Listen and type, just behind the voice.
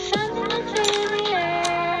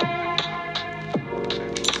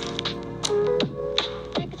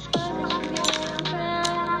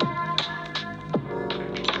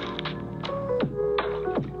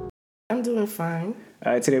fine.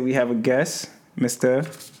 All right, today we have a guest, Mr.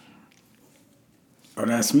 Oh,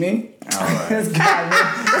 that's me? All right. This guy,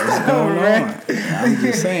 man. What's going on? I'm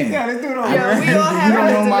just saying. Yeah, this dude over Yo, we all have don't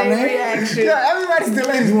know a my delayed name? reaction. Yeah, everybody's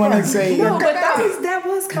delaying. You want to say... No, but that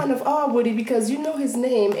was kind of odd, Woody, because you know his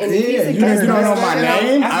name, and if he's Yeah, a you guest, don't know my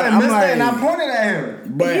name? I said I'm Mr. like- and I pointed at him.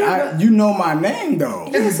 But you know my name, though.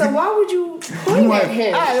 Yeah, so why would you point want- at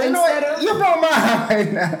him Alright, you know instead what? of? You broke my heart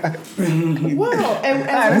right now. Well, and Alright,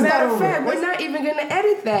 as a let's matter not of fact, over it. we're not even gonna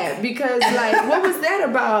edit that because, like, what was that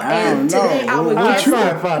about? I And don't today know. I would What guess. you,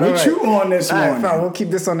 fine, what alright. you on this All right, morning? fine. We'll keep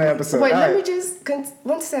this on the episode. Wait, All let right. me just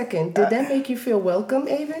 1 second. Did that make you feel welcome,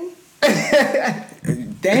 Avon?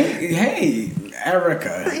 Hey,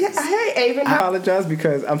 Erica. Yeah. Hey, Avon. I apologize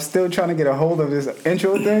because I'm still trying to get a hold of this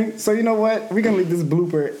intro thing. So you know what? We're gonna leave this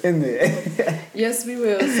blooper in there. Yes, we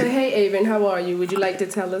will. So, hey, Avon, how are you? Would you like to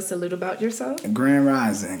tell us a little about yourself? Grand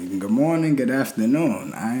Rising. Good morning, good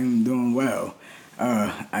afternoon. I am doing well.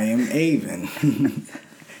 I am Avon.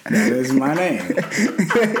 That is my name.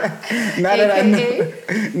 now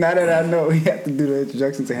AKA? that I know, we have to do the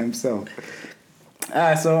introduction to himself.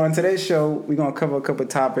 Alright, so on today's show, we're gonna cover a couple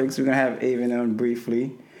topics. We're gonna have Avon on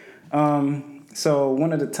briefly. So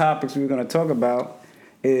one of the topics we're gonna talk about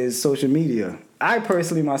is social media. I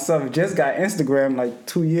personally myself just got Instagram like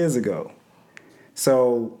 2 years ago.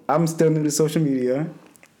 So I'm still new to social media.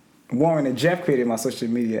 Warren and Jeff created my social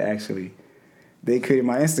media actually. They created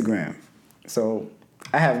my Instagram. So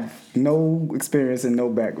I have no experience and no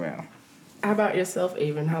background. How about yourself,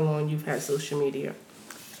 Avon? How long you've had social media?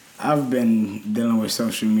 I've been dealing with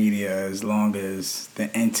social media as long as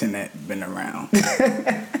the internet been around.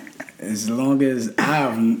 As long as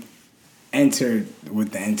I've entered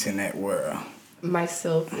with the internet world.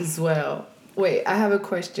 Myself as well. Wait, I have a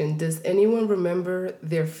question. Does anyone remember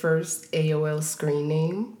their first AOL screen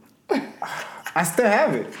name? I still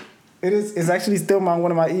have it. It's actually still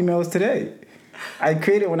one of my emails today. I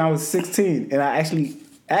created it when I was 16, and I actually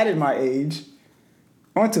added my age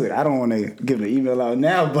onto it. I don't want to give the email out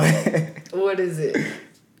now, but What is it?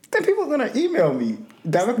 then people are going to email me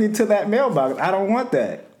directly to that mailbox. I don't want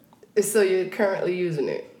that. So you're currently using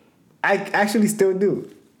it? I actually still do.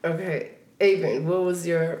 Okay. Avon, what was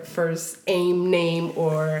your first AIM name,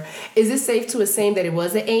 or is it safe to assume that it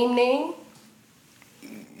was an AIM name?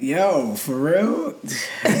 Yo, for real?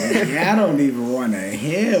 Yeah, I don't even want to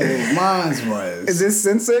hear what mine was. Is this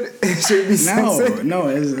censored? It should be censored. No,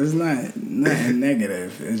 it's not nothing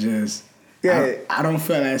negative. It's just Yeah. I don't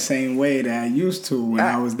feel that same way that I used to when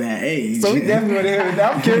I was that age. So we definitely want to hear it.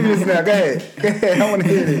 I'm curious now. Go ahead. I want to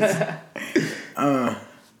hear this.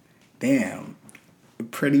 Damn.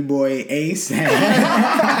 Pretty boy Ace. He ain't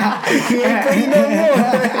pretty no more.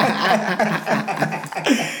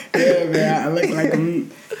 Yeah, man, I look like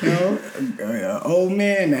an old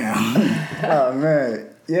man now. Oh, man.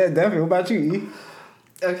 Yeah, definitely. What about you, E?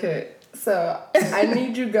 Okay, so I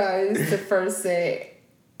need you guys to first say,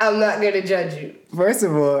 I'm not going to judge you. First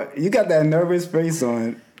of all, you got that nervous face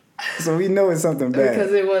on, so we know it's something bad.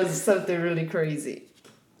 Because it was something really crazy.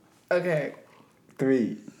 Okay.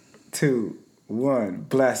 3, 2, 1,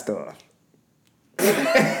 blast off.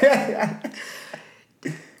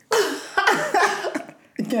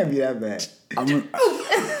 It can't be that bad.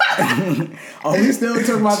 Oh, we still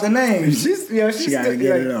talking about the names. She's gotta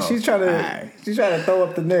get it off. She's trying to Alright. she's trying to throw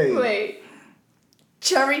up the name. Wait.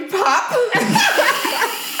 Cherry Pop?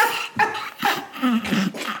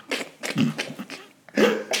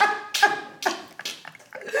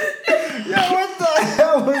 Yo, what the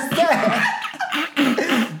hell was that?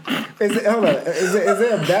 Hold on. Is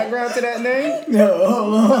there a background to that name? Yo,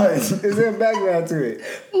 hold on. Is there a background to it?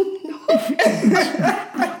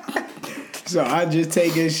 So I just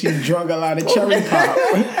take it she drunk a lot of cherry pop.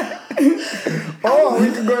 Oh,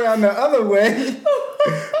 we could go down the other way.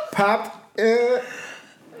 Pop. Negative.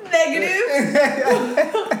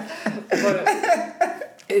 But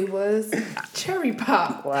it was Cherry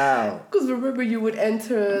Pop. Wow. Because remember, you would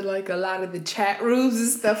enter like a lot of the chat rooms and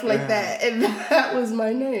stuff like that, and that was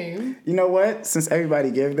my name. You know what? Since everybody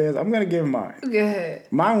gave theirs, I'm gonna give mine. Go ahead.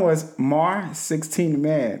 Mine was Mar 16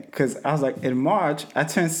 Man, because I was like, in March I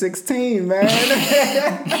turned 16, man.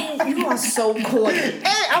 You are so corny.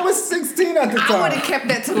 Hey, I was 16 at the time. I would have kept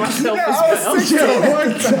that to myself Yeah, as I was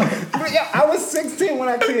well. 16. But yeah, I was 16 when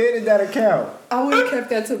I created that account. I would have kept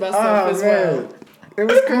that to myself as well. It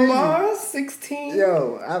was crazy. Mars 16.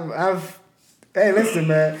 Yo, I've. Hey, listen,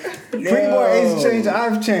 man. Pretty boy Ace changed.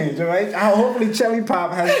 I've changed. All right. Hopefully, Cherry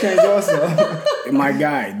Pop has changed also. My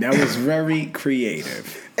guy, that was very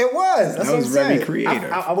creative. It was. That's That what was I'm very saying.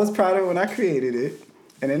 creative. I was proud of it when I created it.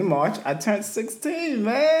 And in March, I turned 16,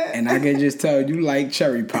 man. And I can just tell you like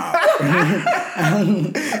cherry pop.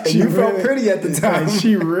 You felt pretty at the time.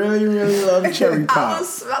 She really, really loved cherry I pop.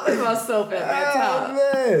 was smelling myself at that time.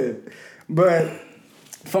 Man. But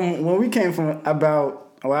from when we came from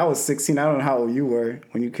I was 16. I don't know how old you were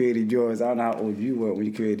when you created yours. I don't know how old you were when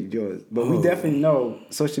you created yours. But we definitely know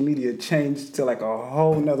social media changed to like a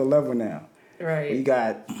whole nother level now. Right. You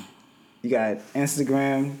got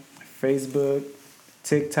Instagram, Facebook,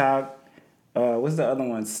 TikTok. What's the other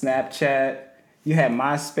one? Snapchat. You had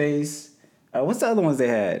MySpace. What's the other ones they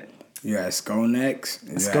had? You had Skonex.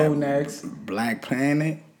 Black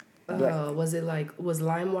Planet. Was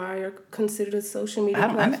LimeWire considered a social media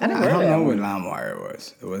platform? I don't know what LimeWire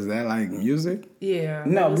was. Was that like music? Yeah.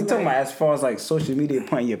 No, we talking about as far as like social media,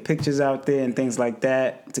 putting your pictures out there and things like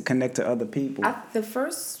that to connect to other people. The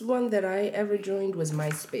first one that I ever joined was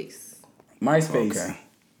MySpace. MySpace. Okay.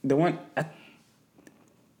 The one.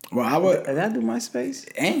 Well, I would. Did I do MySpace?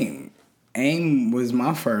 AIM was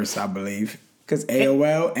my first, I believe. Because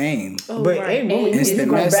AOL, AIM. Oh, but right. AIM, Instant you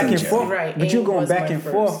going back and Messenger. forth. Right. But you're AIM going was back my and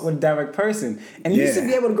first. forth with a direct person. And you used to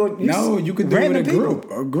be able to go. You could do it with a people.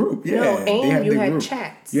 group. A group, yeah. No, They AIM, you the had group.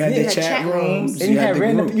 chats. You had You the had chat chat rooms. rooms. And you had the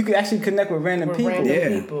random. group. You could actually connect with random people.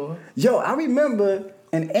 Random people. Yo, I remember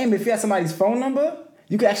in AIM, if you had somebody's phone number,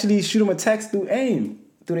 you could actually shoot them a text through AIM,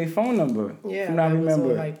 through their phone number. Yeah, from what I that remember.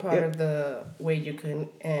 was all, like part of the way you can.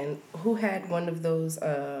 And who had one of those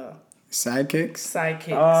Sidekicks. sidekicks?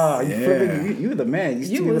 Oh, Yeah. you were the man. used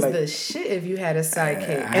to You be was like, the shit if you had a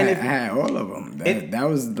sidekick. I had all of them. That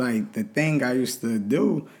was like the thing I used to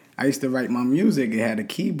do. I used to write my music. It had a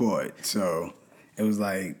keyboard, so it was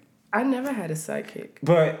like. I never had a sidekick.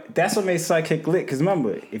 But that's what made Sidekick lit. Because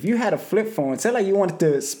remember, if you had a flip phone, say like you wanted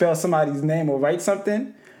to spell somebody's name or write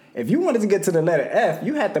something, if you wanted to get to the letter F,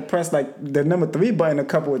 you had to press like the number 3 button a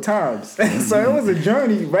couple of times. So it was a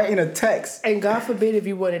journey writing a text. And God forbid if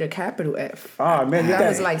you wanted a capital F. Oh man, That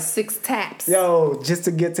was like 6 taps. yo, just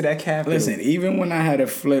to get to that capital. Listen, even when I had a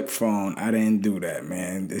flip phone, I didn't do that,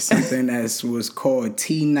 man. There's something that was called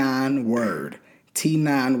T9 Word.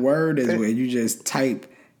 T9 Word is where you just type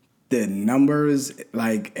the numbers,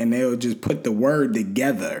 like, and they'll just put the word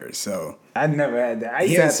together. So I never had that. I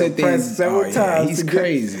used to have to press several times. He's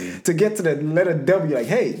crazy. To get to the letter W, like,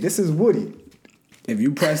 hey, this is Woody. If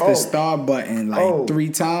you press the star button like 3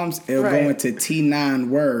 times, it'll go into T9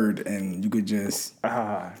 Word, and you could just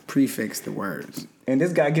prefix the words. And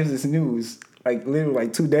this guy gives us news, like, literally,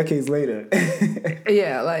 like 2 decades later.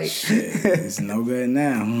 Yeah, like. Shit, it's no good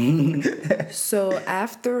now. So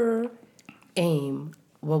after AIM,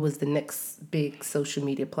 what was the next big social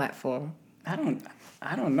media platform? I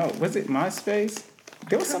don't know. Was it MySpace?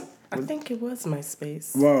 There was some. I think it was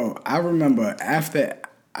MySpace. Well, I remember after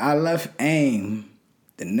I left AIM,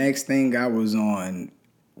 the next thing I was on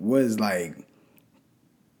was like,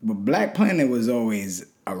 but Black Planet was always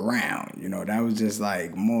around. You know, that was just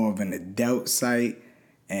like more of an adult site,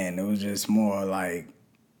 and it was just more like,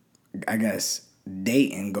 I guess,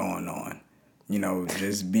 dating going on. You know,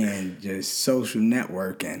 just being just social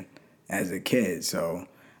networking as a kid. So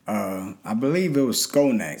I believe it was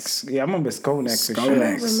Skonex. Yeah, I remember Skonex. For sure.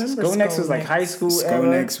 Skonex. Skonex was like high school.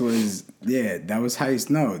 Skonex was that was high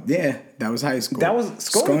school. No, that was high school. That was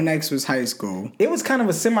Skonex was high school. It was kind of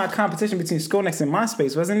a semi-competition between Skonex and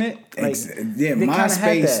MySpace, wasn't it? Like,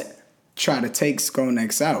 MySpace tried to take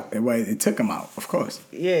Skonex out. It took him out, of course.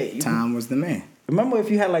 Yeah, Tom was the man. Remember if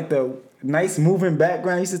you had like the nice moving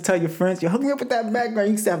background, you used to tell your friends, "You hook me up with that background."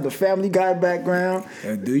 You used to have the Family Guy background.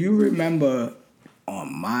 Do you remember on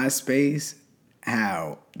MySpace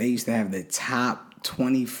how they used to have the top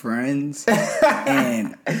 20 friends?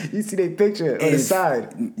 And you see their picture on the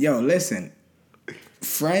side. Yo, listen.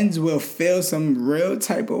 Friends will feel some real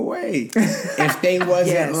type of way if they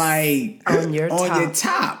wasn't like on your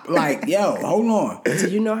top. Like, yo, hold on. Do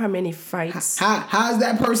you know how many fights? How's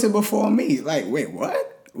that person before me? Like, wait,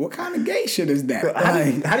 what? What kind of gay shit is that?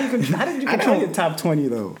 How did you control your top 20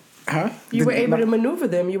 though? Huh? You were able to maneuver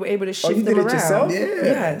them. You were able to shift you them did it around. yourself? Yeah.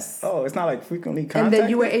 Yes. Oh, it's not like frequently contacted? And then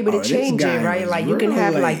you were able to this change guy it, right? was Like you can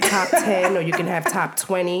have real like late. top 10 or you can have top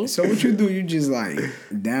 20. So what you do? You just like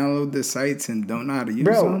download the sites and don't know how to use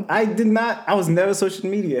them? I was never a social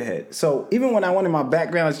media head. So even when I wanted my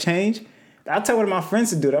background changed, I tell one of my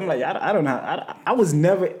friends to do it. I'm like, I don't know. I was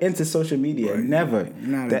never into social media. Never. You're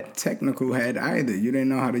not a technical head either. You didn't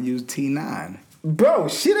know how to use T9. Bro,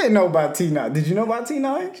 she didn't know about T9. Did you know about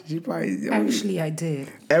T9? She probably Actually, I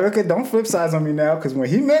did. Erica, don't flip sides on me now, because when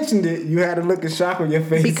he mentioned it, you had a look of shock on your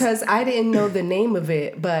face. Because I didn't know the name of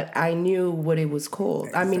it, but I knew what it was called.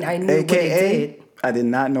 I mean, I knew what it AKA? did. I did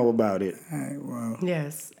not know about it. All right, well.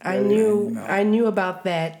 Yes, I knew about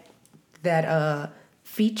that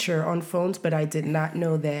feature on phones, but I did not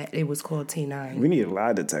know that it was called T9. We need a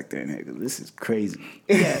lie detector in here because this is crazy.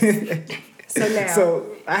 Yes. So now, So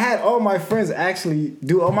I had all my friends actually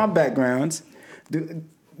do all my backgrounds,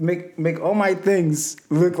 make all my things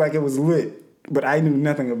look like it was lit, but I knew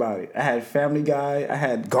nothing about it. I had Family Guy, I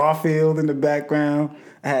had Garfield in the background,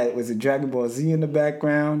 was it Dragon Ball Z in the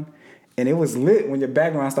background, and it was lit when your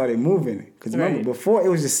background started moving. Because remember, Right. before it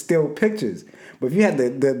was just still pictures, but if you had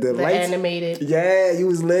the lights, animated. yeah, you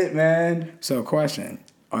was lit, man. So, question: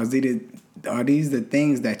 Are these the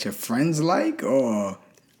things that your friends like, or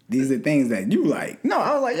these are things that you like? No,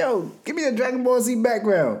 I was like, yo, give me a Dragon Ball Z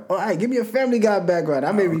background. All right, give me a Family Guy background.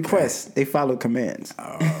 I made requests. They follow commands.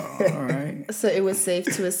 All right. So it was safe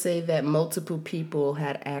to say that multiple people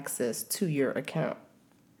had access to your account.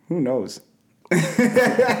 Who knows? I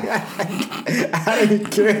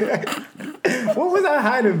didn't care. What was I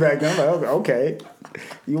hiding back then? I'm like, okay.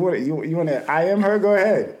 You want to I am her? Go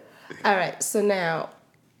ahead. All right. So now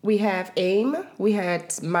we have AIM. We had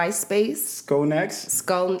MySpace. Go next.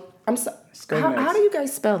 I'm sorry. Sconex. How do you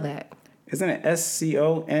guys spell that? Isn't it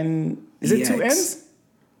SCON? Is it two EX. N's?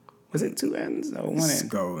 Was it two N's or one N?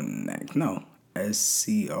 Sconex. No.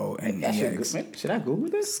 SCONEX. Should I Google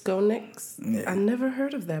this? Sconex? Yeah. I never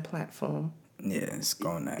heard of that platform. Yeah,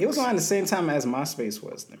 Sconex. It was around the same time as MySpace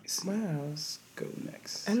was. Let me see. Wow. Go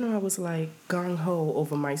next. I know I was like gung ho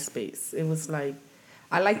over MySpace. It was like,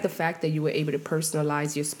 I like the fact that you were able to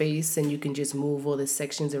personalize your space and you can just move all the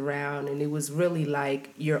sections around. And it was really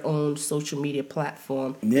like your own social media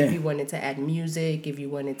platform. Yeah. If you wanted to add music, if you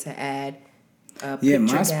wanted to add Yeah, picture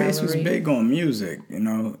MySpace was gallery. big on music. You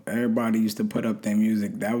know, everybody used to put up their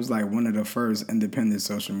music. That was like one of the first independent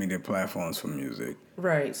social media platforms for music.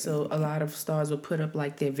 Right. So a lot of stars would put up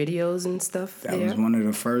like their videos and stuff That there. was one of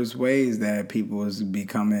the first ways that people was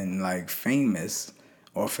becoming like famous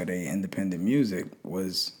off of their independent music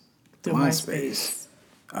was Through MySpace,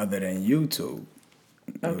 other than YouTube.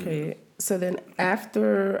 Okay. So then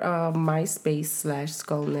after MySpace /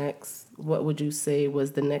 Skullnex, what would you say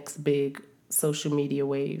was the next big social media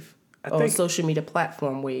wave? Or social media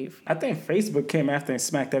platform wave? I think Facebook came after and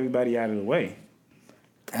smacked everybody out of the way.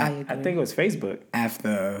 I I agree. think it was Facebook.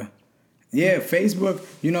 After, yeah, Facebook.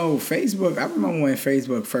 You know, Facebook. I remember when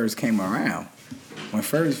Facebook first came around. When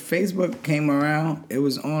first Facebook came around, it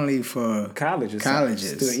was only for Colleges.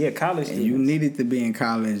 colleges. Yeah, college And you students. needed to be in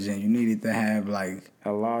college, and you needed to have like A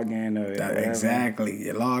login or whatever. exactly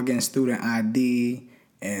your login, student ID,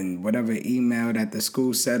 and whatever email that the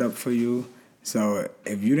school set up for you. So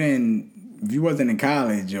if you wasn't in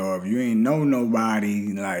college, or if you ain't know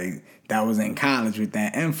nobody like that was in college with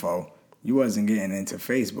that info, you wasn't getting into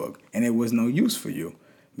Facebook, and it was no use for you.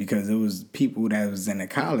 Because it was people that was in the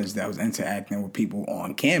college that was interacting with people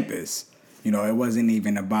on campus. You know, it wasn't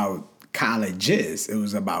even about colleges. It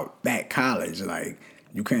was about that college. Like,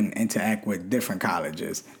 you couldn't interact with different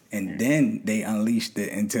colleges. And then they unleashed it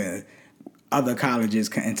into other colleges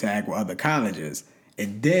can interact with other colleges.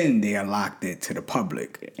 And then they unlocked it to the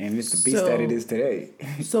public. And it's the beast that it is today.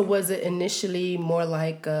 So was it initially more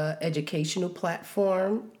like a educational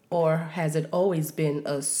platform, or has it always been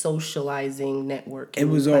a socializing network? It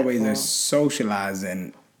was always a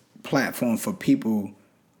socializing platform for people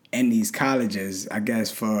in these colleges, I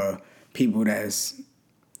guess, for people that's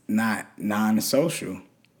not non-social,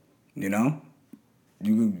 you know?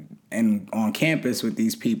 And on campus with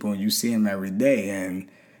these people, you see them every day, and,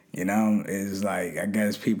 you know, it's like, I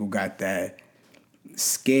guess people got that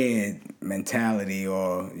scared mentality,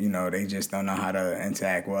 or, you know, they just don't know how to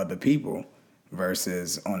interact with other people.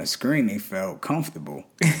 Versus on a screen, they felt comfortable.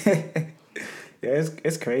 Yeah,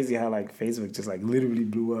 it's crazy how like Facebook just like literally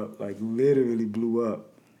blew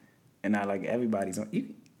up, and now like everybody's on.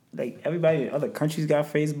 Everybody in other countries got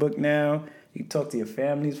Facebook now. You can talk to your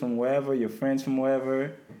families from wherever, your friends from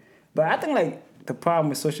wherever. But I think like the problem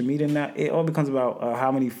with social media now, it all becomes about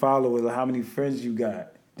how many followers or how many friends you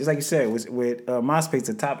got. Just like you said, with MySpace,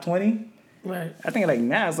 the top 20. Right. I think like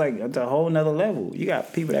now it's like it's a whole nother level. You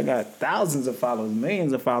got people that got thousands of followers,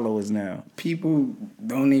 millions of followers now. People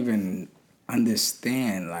don't even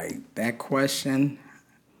understand like that question.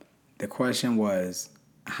 The question was,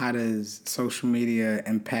 how does social media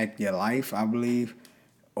impact your life? I believe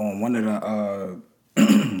on one of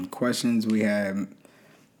the questions we had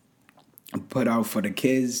put out for the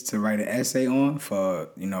kids to write an essay on for,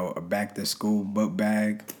 you know, a back to school book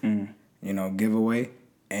bag, you know, giveaway.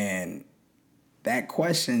 And that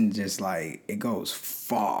question just like, it goes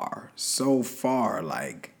far, so far,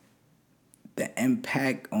 like the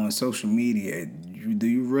impact on social media, do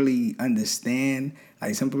you really understand?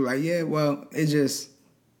 Like some people are like, yeah, well,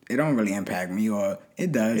 it don't really impact me, or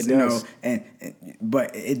it does, It does.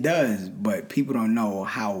 but it does. But people don't know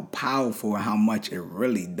how powerful and how much it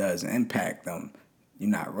really does impact them. You're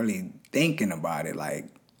not really thinking about it. Like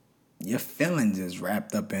your feelings is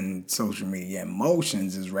wrapped up in social media. Your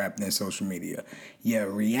emotions is wrapped in social media. Your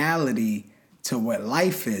reality to what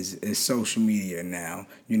life is social media now.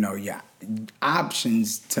 You know, your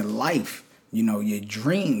options to life. You know, your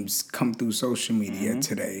dreams come through social media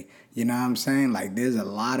today. You know what I'm saying? Like, there's a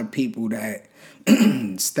lot of people that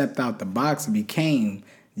stepped out the box and became,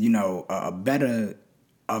 you know, a better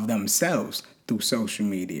of themselves through social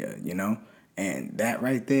media, you know? And that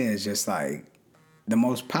right there is just like the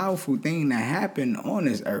most powerful thing that happened on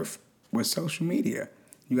this earth was social media.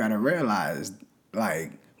 You got to realize,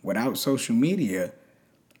 like, without social media,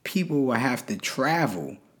 people will have to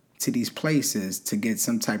travel to these places to get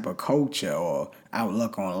some type of culture or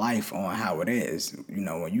outlook on life on how it is. You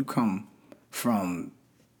know, when you come from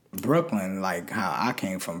Brooklyn, like how I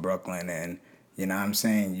came from Brooklyn, and you know what I'm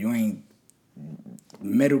saying, you ain't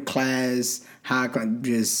middle class,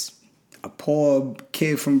 just a poor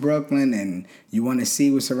kid from Brooklyn, and you want to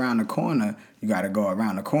see what's around the corner, you got to go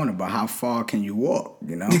around the corner. But how far can you walk,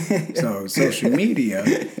 you know? So social media,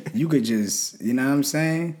 you could just, you know what I'm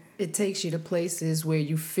saying? It takes you to places where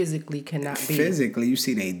you physically cannot be. Physically, you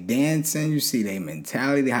see they dancing, you see their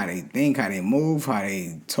mentality, how they think, how they move, how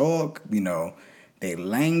they talk, you know, they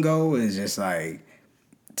lingo is just like,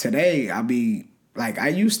 today I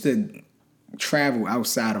used to travel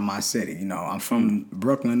outside of my city. You know, I'm from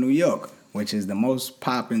Brooklyn, New York, which is the most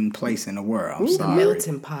popping place in the world. I'm sorry.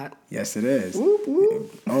 Melting pot. Yes, it is. Whoop,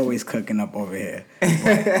 whoop. Always cooking up over here.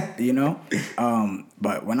 But, you know,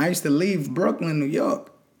 but when I used to leave Brooklyn, New York,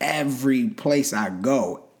 every place I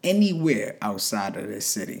go, anywhere outside of this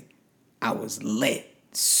city, I was lit,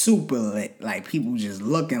 super lit. Like people just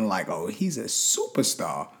looking like, oh, he's a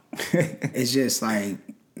superstar. It's just like,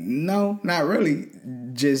 no, not really.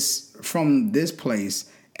 Just from this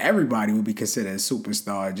place, everybody would be considered a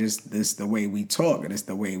superstar. Just this the way we talk, and it's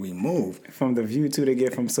the way we move. From the view too they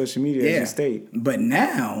get from social media, as you state. But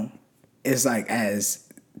now, it's like as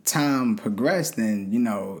time progressed and, you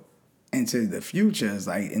know, into the future, it's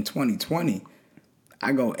like in 2020,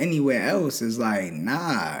 I go anywhere else, it's like,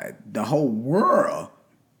 nah, the whole world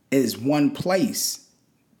is one place.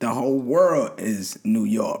 The whole world is New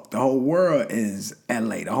York. The whole world is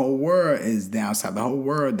LA. The whole world is down south. The whole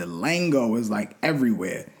world, the lingo is like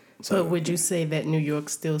everywhere. So, but would you say that New York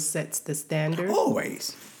still sets the standard?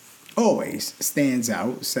 Always stands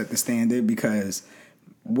out, set the standard, because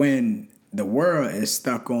when the world is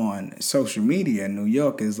stuck on social media, New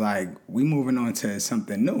York is like, we moving on to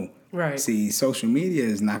something new. Right. See, social media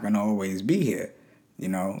is not going to always be here. You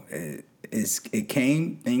know, things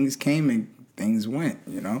came and things went,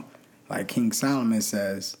 you know. Like King Solomon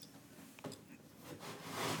says.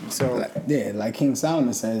 So like King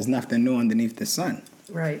Solomon says, nothing new underneath the sun.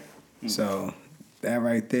 Right. So that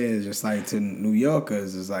right there is just like, to New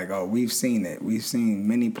Yorkers, is like, oh, we've seen it. We've seen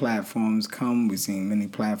many platforms come. We've seen many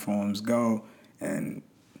platforms go. And,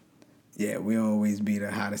 yeah, we'll always be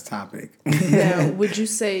the hottest topic. Now, would you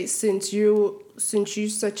say, since you're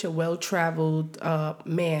such a well-traveled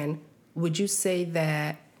man, would you say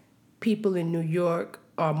that people in New York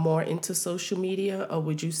are more into social media, or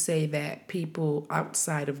would you say that people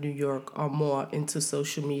outside of New York are more into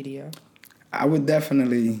social media? I would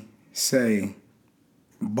definitely say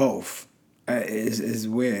both. Is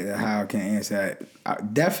weird how I can answer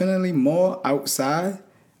that. Definitely more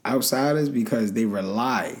outsiders, because they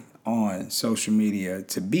rely on social media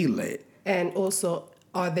to be lit. And also,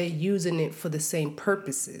 are they using it for the same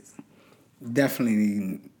purposes?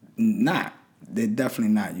 Definitely not. They're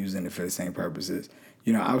definitely not using it for the same purposes.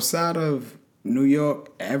 You know, outside of New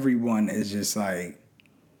York, everyone is just like,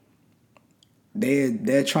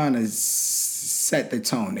 they're trying to set the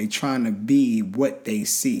tone. They're trying to be what they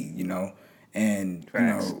see, you know. And, you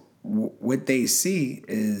know, what they see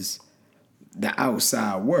is the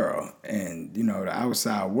outside world. And, you know, the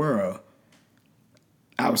outside world,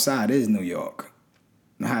 outside is New York.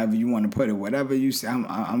 However you want to put it, whatever you say,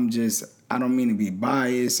 I don't mean to be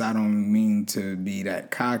biased. I don't mean to be that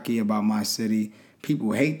cocky about my city.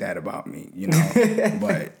 People hate that about me, you know.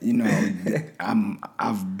 But, you know,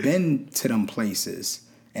 I've been to them places,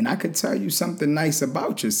 and I could tell you something nice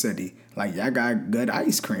about your city. Like, y'all got good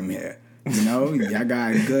ice cream here. You know, y'all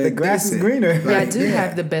got good. The grass is greener. Y'all do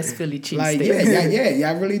have the best Philly cheesesteak.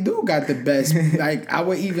 Y'all really do got the best. Like, I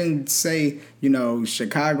would even say, you know,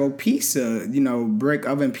 Chicago pizza, you know, brick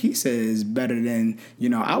oven pizza is better than, you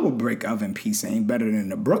know, our brick oven pizza ain't better than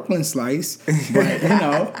the Brooklyn slice. But, you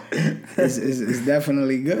know, it's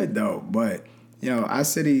definitely good, though. But, you know, our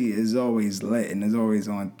city is always lit and is always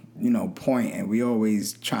on, you know, point, and we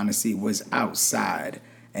always trying to see what's outside.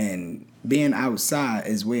 And being outside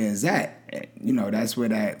is where it's at. You know, that's where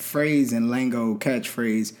that phrase and lingo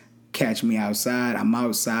catchphrase, catch me outside, I'm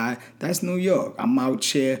outside, that's New York. I'm out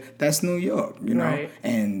here, that's New York, you know? Right.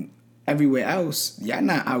 And everywhere else, y'all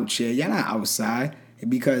not out here, y'all not outside.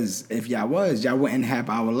 Because if y'all was, y'all wouldn't have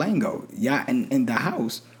our lingo. Y'all in the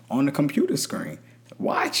house on the computer screen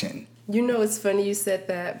watching. You know, it's funny you said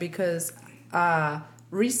that because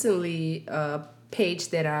recently a page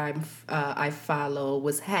that I follow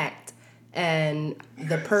was hacked, and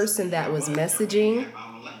the person that was messaging,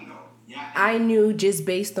 I knew just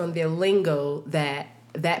based on their lingo that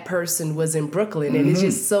that person was in Brooklyn, and it's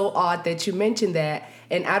just so odd that you mentioned that.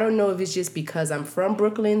 And I don't know if it's just because I'm from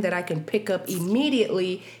Brooklyn that I can pick up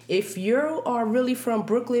immediately if you are really from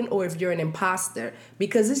Brooklyn or if you're an imposter,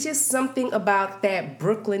 because it's just something about that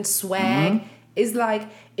Brooklyn swag. It's like,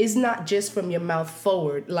 it's not just from your mouth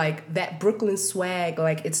forward. Like that Brooklyn swag,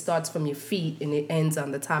 like it starts from your feet and it ends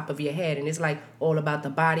on the top of your head. And it's like all about the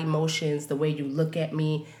body motions, the way you look at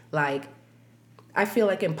me. Like, I feel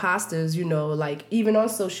like imposters, you know, like even on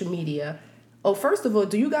social media. Oh, first of all,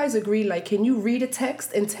 do you guys agree? Like, can you read a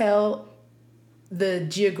text and tell the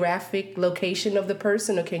geographic location of the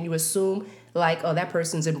person, or can you assume like, oh, that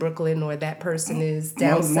person's in Brooklyn or that person is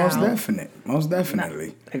down south? Most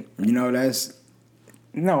definitely. You know, that's.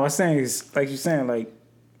 No, I'm saying is like you're saying, like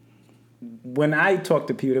when I talk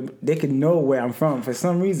to people, they can know where I'm from. For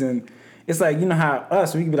some reason, it's like, you know how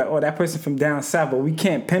we can be like, oh, that person from down south, but we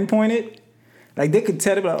can't pinpoint it. Like they could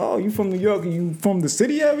tell, they be like, oh, you from New York, you from the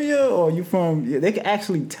city area, or you from? Yeah, they can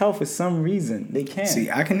actually tell for some reason. They can.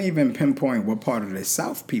 See, I can even pinpoint what part of the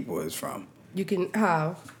South people is from. You can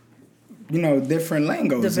how? You know, different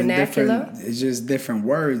lingo's. The vernacular? It's just different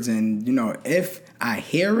words. And, you know, if I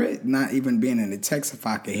hear it, not even being in the text, if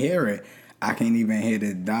I could hear it, I can't even hear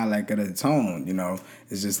the dialect of the tone, you know.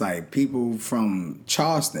 It's just like people from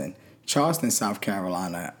Charleston, South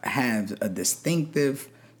Carolina, have a distinctive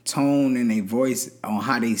tone in their voice on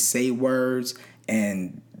how they say words.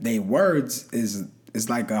 And their words is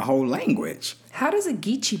like a whole language. How does a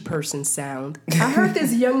Geechee person sound? I heard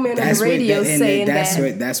this young man on the radio saying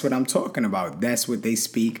that. That's what I'm talking about. That's what they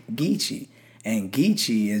speak, Geechee. And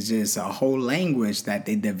Geechee is just a whole language that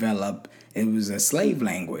they developed. It was a slave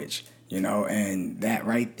language, you know, and that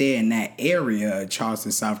right there in that area of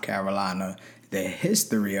Charleston, South Carolina, the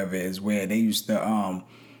history of it is where they used to,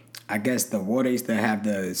 I guess the water used to have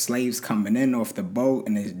the slaves coming in off the boat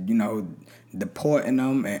and, you know, deporting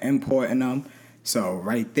them and importing them. So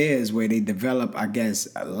right there is where they developed, I guess,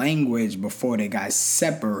 a language before they got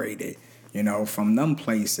separated, you know, from them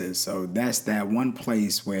places. So that's that one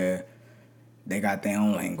place where they got their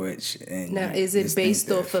own language. And now, is it based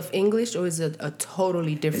off of English or is it a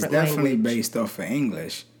totally different language? It's definitely based off of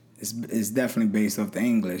English. It's definitely based off the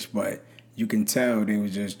English, but you can tell they were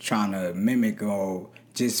just trying to mimic or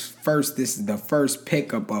just first, this is the first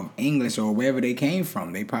pickup of English or wherever they came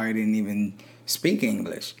from. They probably didn't even speak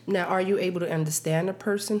English. Now, are you able to understand a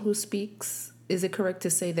person who speaks? Is it correct to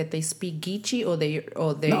say that they speak Geechee or they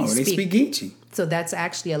No, they speak Geechee. So that's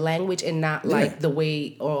actually a language and not like the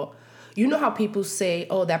way, or you know how people say,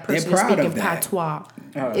 oh, that person is speaking patois.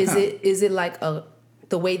 Is it like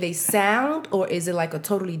the way they sound, or is it like a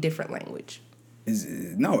totally different language?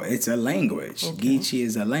 No, it's a language. Okay. Geechee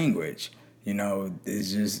is a language. You know,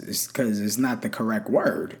 it's because it's not the correct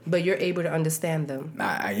word. But you're able to understand them.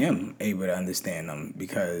 I am able to understand them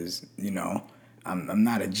because, you know, I'm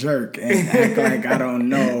not a jerk and act like I don't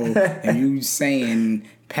know. And you saying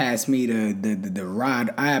pass me the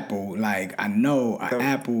rod apple, like I know an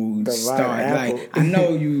apple start. Like I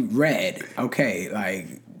know you red. Okay,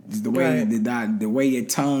 like the way the way your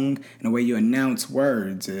tongue and the way you announce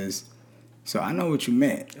words is. So I know what you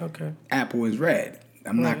meant. Okay. Apple is red.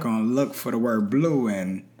 I'm not going to look for the word blue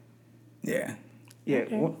and, yeah. Yeah.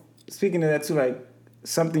 Okay. Well, speaking of that, too, like,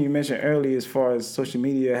 something you mentioned earlier as far as social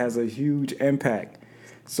media has a huge impact.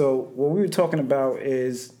 So what we were talking about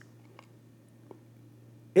is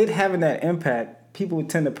it having that impact, people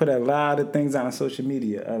tend to put a lot of things on social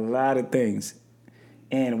media, a lot of things.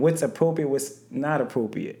 And what's appropriate, what's not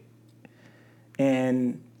appropriate.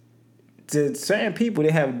 And to certain people,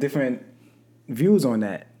 they have different views on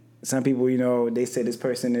that. Some people, you know, they say this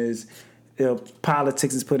person is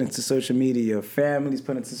politics is put into social media, families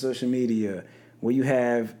put into social media, where you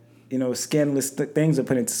have, scandalous things are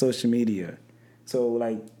put into social media. So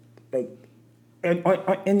like,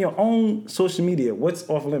 in your own social media, what's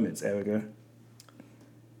off limits, Erica?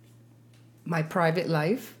 My private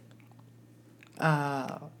life,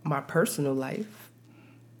 my personal life.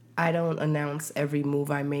 I don't announce every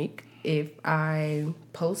move I make. If I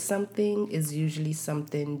post something, it's usually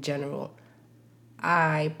something general.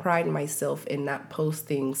 I pride myself in not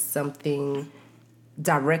posting something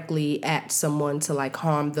directly at someone to like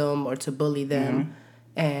harm them or to bully them.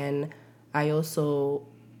 And I also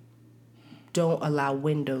don't allow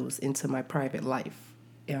windows into my private life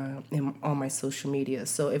on my social media.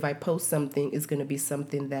 So if I post something, it's going to be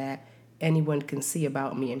something that anyone can see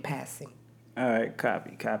about me in passing. All right,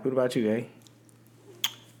 copy. What about you, eh?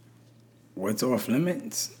 What's off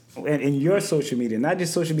limits? And in your social media, not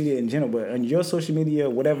just social media in general, but on your social media,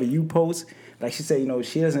 whatever you post, like she said,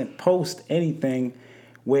 she doesn't post anything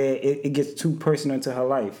where it gets too personal into her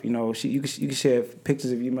life. You can share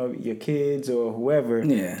pictures of your kids or whoever.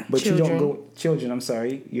 Yeah. But Children. you don't go children. I'm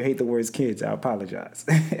sorry, you hate the words kids. I apologize.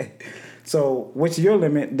 So what's your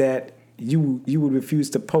limit that you would refuse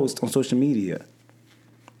to post on social media?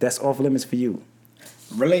 That's off limits for you.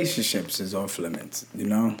 Relationships is off limits.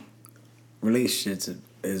 Relationships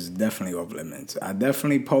is definitely off limits. I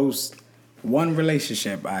definitely post one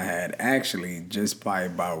relationship I had actually just by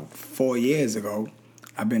about 4 years ago.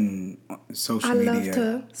 I've been on social media. I love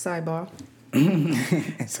to sidebar.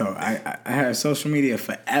 So I have social media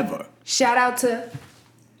forever. Shout out to.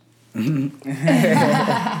 Yeah,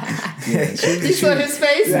 You saw his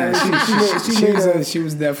face? Yeah, she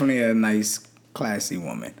was definitely a nice, classy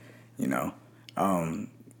woman.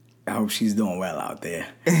 I hope she's doing well out there.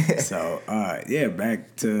 So,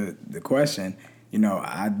 back to the question.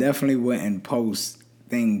 I definitely wouldn't post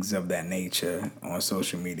things of that nature on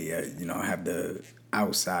social media. Have the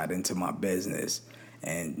outside into my business.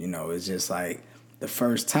 And, it's just like the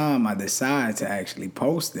first time I decide to actually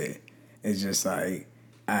post it, it's just like,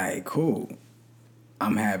 all right, cool.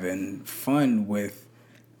 I'm having fun with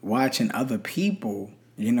watching other people,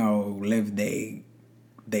 live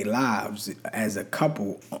their lives as a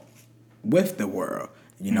couple with the world,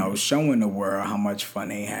 showing the world how much fun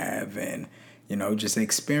they have and, just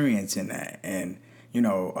experiencing that. And,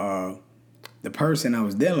 the person I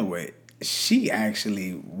was dealing with, she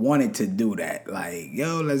actually wanted to do that. Like,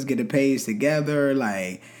 yo, let's get a page together.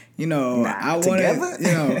 Like, I want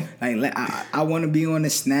to, like, I want to be on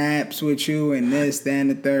the snaps with you and this, that,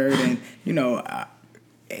 and the third. And,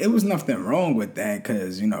 it was nothing wrong with that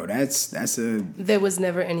because, that's a... There was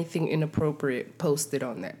never anything inappropriate posted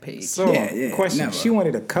on that page. So, question, never. she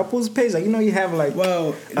wanted a couple's page? Like, you have like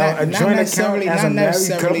a joint account as a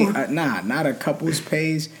married couple? Not a couple's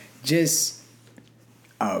page. Just,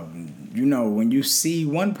 when you see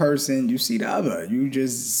one person, you see the other. You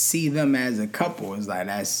just see them as a couple. It's like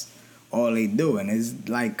that's all they do. And it's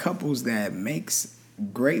like couples that makes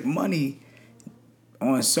great money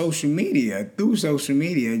on social media, through social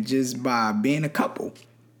media, just by being a couple.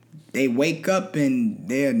 They wake up and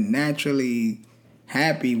they're naturally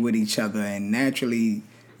happy with each other and naturally,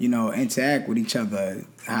 interact with each other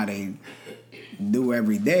how they do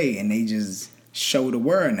every day. And they just show the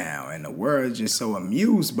world now. And the world is just so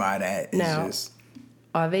amused by that. It's now, just...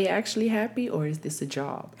 Are they actually happy or is this a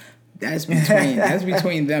job? That's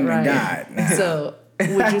between them and God. Now. So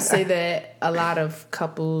would you say that a lot of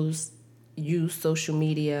couples use social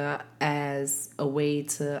media as a way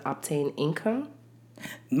to obtain income?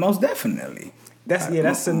 Most definitely.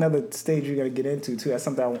 That's another stage you got to get into too. That's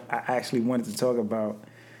something I actually wanted to talk about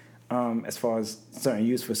as far as certain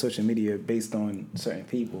use for social media based on certain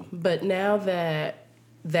people. But now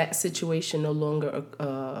that situation no longer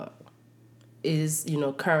is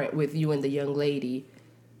current with you and the young lady,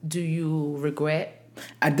 do you regret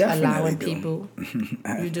I definitely allowing do. people?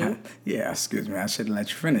 You do? Yeah, excuse me. I should have let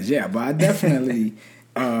you finish. Yeah, but I definitely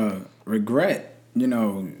regret,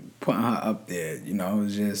 putting her up there.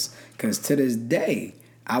 It's just because to this day,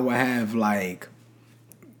 I would have like,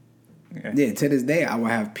 to this day, I would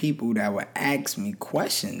have people that would ask me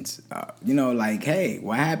questions. Like, hey,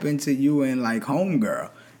 what happened to you and like homegirl?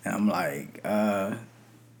 And I'm like,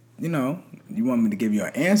 you want me to give you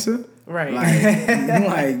an answer? Right.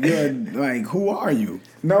 You're like, who are you?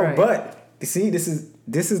 No, right. But see, this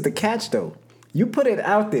is the catch though. You put it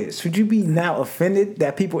out there. Should you be now offended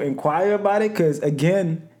that people inquire about it? Because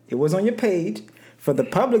again, it was on your page for the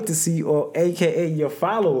public to see, or AKA your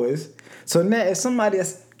followers. So now, if somebody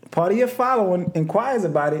that's part of your following inquires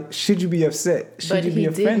about it, should you be upset? Should you be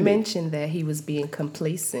offended? Did mention that he was being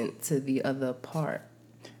complacent to the other part.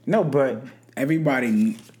 No, but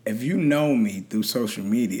everybody, if you know me through social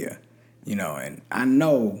media, you know, and I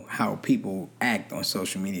know how people act on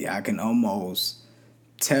social media, I can almost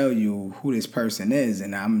tell you who this person is,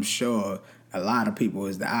 and I'm sure a lot of people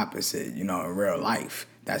is the opposite, you know, in real life.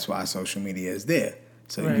 That's why social media is there.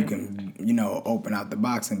 So you can, you know, open out the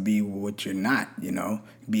box and be what you're not, you know,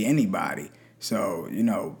 be anybody. So, you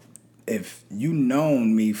know, if you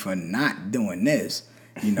known me for not doing this,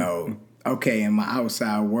 you know, okay, in my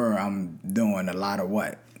outside world, I'm doing a lot of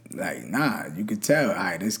what? Like, nah, you could tell, all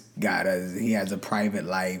right, this guy he has a private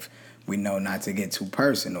life. We know not to get too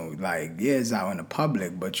personal. Like, yeah, it's out in the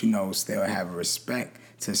public, but, you know, still have respect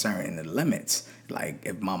to certain limits. Like,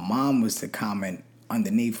 if my mom was to comment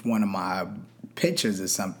underneath one of my pictures or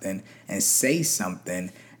something and say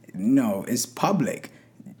something, you know, it's public.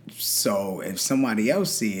 So if somebody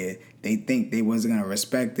else see it, they think they wasn't gonna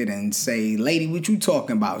respect it and say, "Lady, what you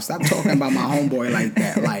talking about? Stop talking about my homeboy like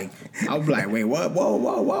that." Like, I'll be like, "Wait, what?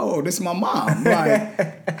 Whoa! This is my mom." Like,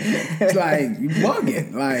 it's like you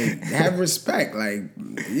bugging. Like, have respect. Like,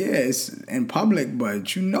 yeah, it's in public,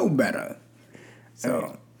 but you know better.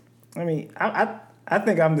 So, I mean, I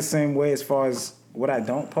think I'm the same way as far as what I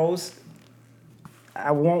don't post.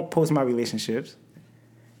 I won't post my relationships.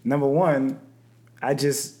 Number one, I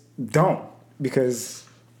just don't, because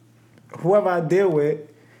whoever I deal with,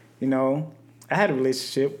 you know, I had a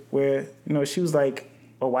relationship where, you know, she was like,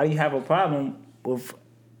 "Oh, why do you have a problem with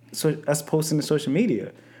us posting to social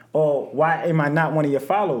media? Or why am I not one of your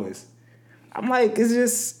followers?" I'm like, it's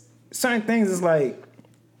just certain things. It's like,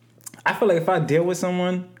 I feel like if I deal with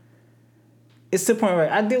someone, it's to the point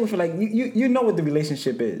where I deal with it like, you know what the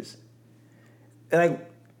relationship is.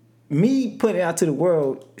 Like, me putting it out to the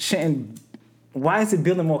world shouldn't. Why is it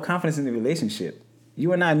building more confidence in the relationship?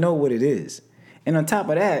 You and I know what it is. And on top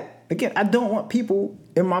of that, again, I don't want people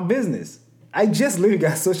in my business. I just literally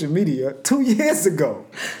got social media 2 years ago.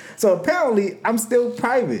 So apparently, I'm still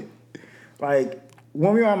private. Like,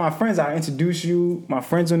 when we're around my friends, I'll introduce you. My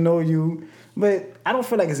friends will know you. But I don't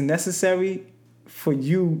feel like it's necessary for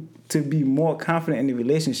you to be more confident in the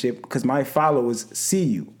relationship because my followers see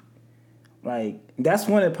you. Like, that's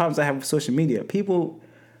one of the problems I have with social media. People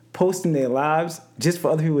posting their lives just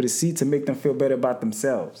for other people to see, to make them feel better about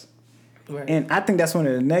themselves. Right. And I think that's one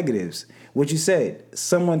of the negatives. What you said,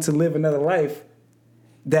 someone to live another life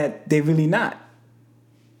that they really not.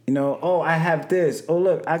 You know, oh, I have this. Oh,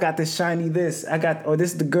 look, I got this shiny this.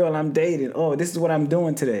 This is the girl I'm dating. Oh, this is what I'm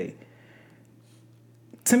doing today.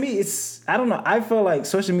 To me, I don't know. I feel like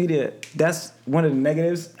social media, that's one of the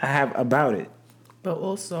negatives I have about it. But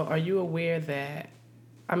also, are you aware that,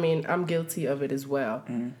 I mean, I'm guilty of it as well.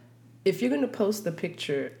 Mm-hmm. If you're going to post a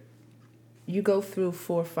picture, you go through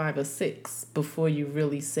 4, 5, or 6 before you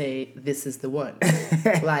really say, this is the one.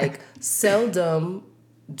 Like, seldom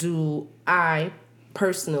do I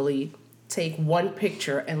personally take one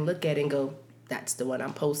picture and look at it and go, that's the one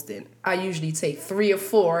I'm posting. I usually take 3 or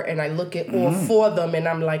 4 and I look at all 4 of them and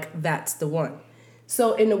I'm like, that's the one.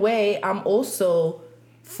 So in a way, I'm also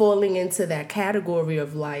falling into that category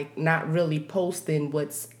of like not really posting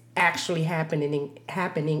what's actually happening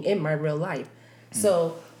in my real life.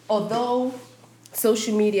 So although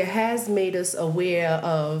social media has made us aware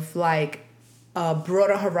of like a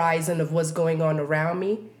broader horizon of what's going on around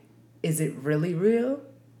me, is it really real?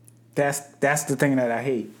 That's the thing that I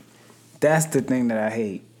hate. That's the thing that I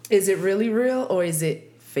hate. Is it really real or is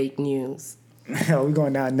it fake news? Are we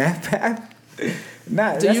going down that path?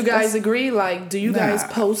 Do you guys agree? Like, do you guys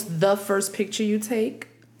post the first picture you take?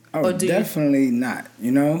 Oh, definitely not.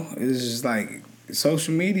 You know, it's just like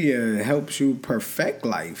social media helps you perfect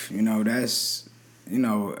life. You know, that's, you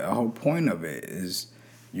know, a whole point of it is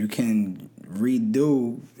you can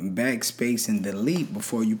redo backspace and delete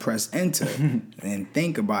before you press enter and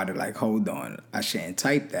think about it like, hold on, I shouldn't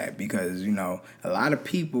type that because, you know, a lot of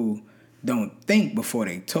people don't think before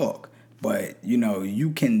they talk. But, you know,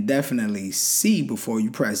 you can definitely see before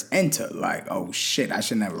you press enter, like, oh, shit, I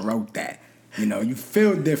should never wrote that. You know, you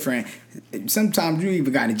feel different. Sometimes you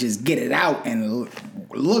even got to just get it out and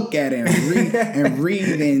look at it and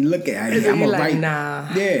read and look at it. I'm like, right.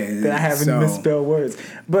 Nah. Yeah. That I haven't misspelled words.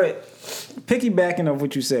 But piggybacking off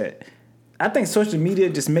what you said, I think social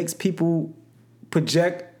media just makes people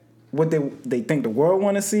project what they think the world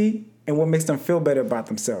want to see and what makes them feel better about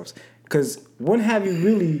themselves. Because when have you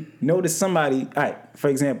really noticed somebody, all right, for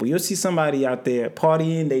example, you'll see somebody out there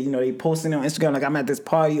partying, they posting on Instagram like I'm at this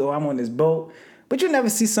party or I'm on this boat, but you never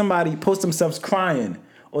see somebody post themselves crying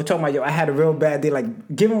or talking about, yo, I had a real bad day,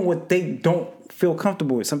 like giving what they don't feel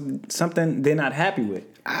comfortable with, something they're not happy with.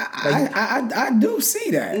 I do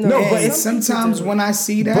see that. No, But but sometimes do. when I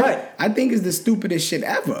see that, But- I think it's the stupidest shit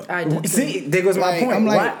ever. I do too. See, there goes my Like, point. I'm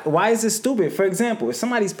like- why is this stupid? For example, if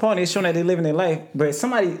somebody's partying, they're showing that they're living their life, but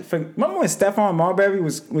remember when Stephon Marbury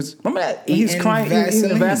was remember that he was Eating crying, eating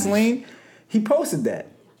the Vaseline. Vaseline? He posted that.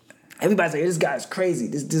 Everybody's like, this guy's crazy,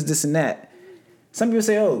 this and that. Some people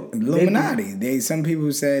say, oh, Illuminati. Some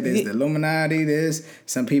people said it's the Illuminati. This.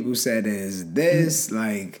 Some people said it's this.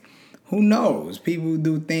 Like, who knows? People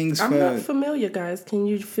do things I'm not familiar, guys. Can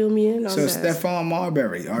you fill me in on So that? Stephon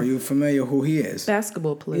Marbury, are you familiar who he is?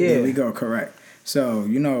 Basketball player. There we go, correct. So,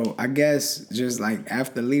 I guess just like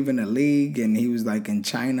after leaving the league and he was like in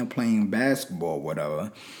China playing basketball,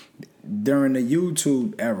 whatever, during the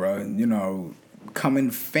YouTube era,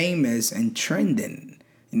 coming famous and trending,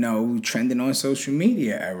 trending on social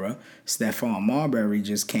media era, Stephon Marbury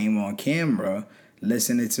just came on camera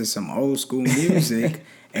listening to some old school music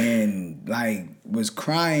and like was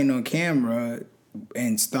crying on camera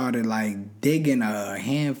and started like digging a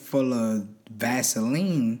handful of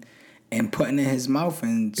Vaseline and putting it in his mouth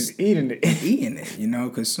and just eating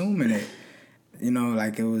it. Consuming it,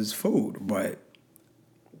 like it was food. But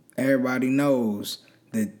everybody knows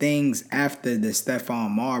the things after the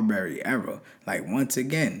Stephon Marbury era. Like, once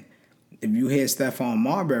again, if you hear Stephon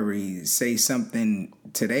Marbury say something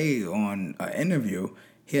today on an interview,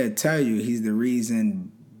 he'll tell you he's the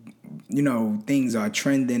reason, things are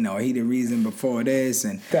trending, or he the reason before this.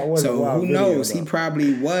 And that was so who knows? Video, he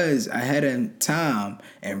probably was ahead of time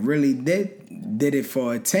and really did it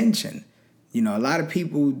for attention. A lot of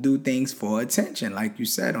people do things for attention. Like you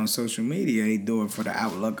said, on social media, they do it for the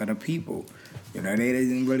outlook of the people. They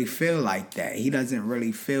didn't really feel like that. He doesn't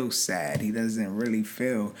really feel sad. He doesn't really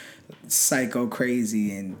feel psycho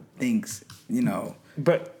crazy and thinks,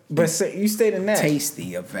 But so you stated that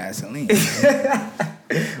tasty of Vaseline.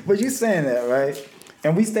 But you saying that, right?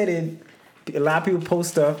 And we stated a lot of people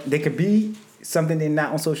post stuff. They could be something they're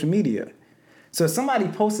not on social media. So if somebody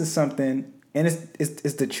posted something and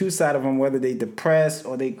it's the true side of them, whether they depressed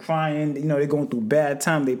or they crying, they're going through bad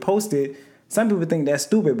time, they post it. Some people think that's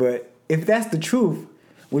stupid, but if that's the truth,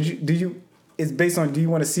 it's based on, do you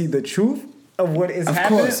want to see the truth of what is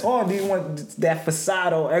happening? Course. Or do you want that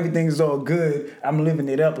facade or everything's all good, I'm living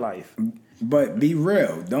it up life? But be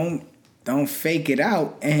real. Don't fake it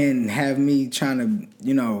out and have me trying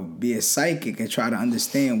to, be a psychic and try to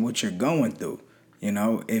understand what you're going through.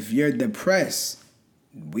 If you're depressed,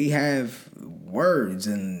 we have words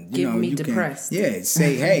and, Give me you depressed. can,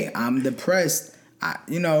 say, hey, I'm depressed.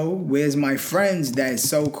 Where's my friends that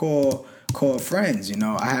so-called friends?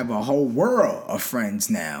 I have a whole world of friends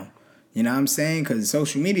now. You know what I'm saying? Because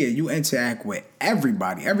social media, you interact with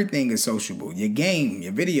everybody. Everything is sociable. Your game,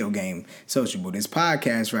 your video game, sociable. This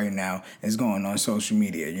podcast right now is going on social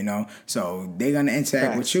media, So they're going to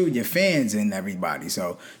interact with you, your fans, and everybody.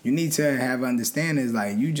 So you need to have understanding,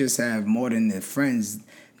 like, you just have more than the friends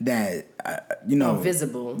that,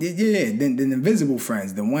 visible. Yeah, than the invisible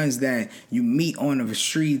friends. The ones that you meet on the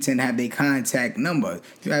streets and have their contact number.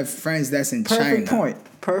 You have friends that's in China.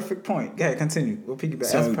 Perfect point. Go ahead, continue. We'll piggyback.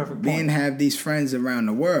 So That's a perfect being point. have these friends around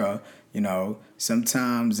the world,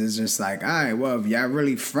 sometimes it's just like, all right, well, if y'all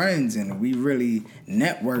really friends and we really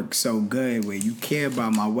network so good where you care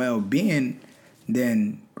about my well-being,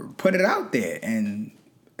 then put it out there. And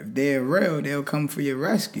if they're real, they'll come for your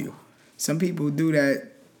rescue. Some people do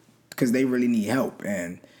that because they really need help.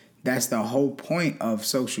 And that's the whole point of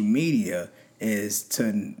social media, is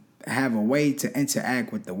to have a way to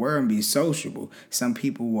interact with the world and be sociable. Some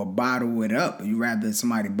people will bottle it up. You rather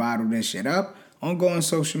somebody bottle this shit up or go on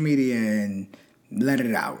social media and let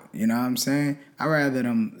it out. You know what I'm saying? I'd rather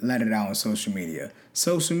them let it out on social media.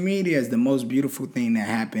 Social media is the most beautiful thing that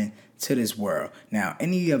happened to this world. Now,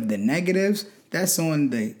 any of the negatives, that's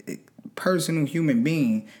on the personal human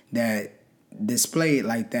being that display it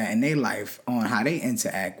like that in their life, on how they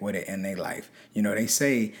interact with it in their life. They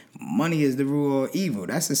say money is the rule of evil.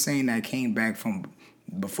 That's a saying that came back from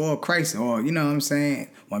before Christ, or you know what I'm saying,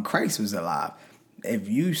 when Christ was alive. If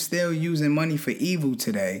you still using money for evil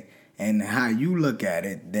today and how you look at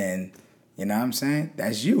it, then you know what I'm saying,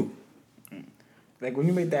 that's you. Like when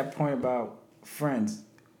you made that point about friends,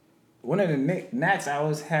 one of the knacks I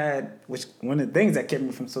always had, which one of the things that kept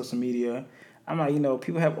me from social media, I'm like,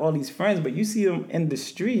 people have all these friends, but you see them in the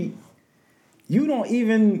street, you don't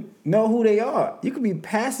even know who they are. You could be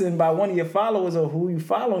passing by one of your followers or who you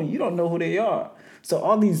following, you don't know who they are. So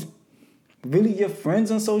all these really your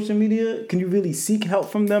friends on social media, can you really seek help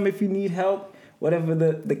from them if you need help, whatever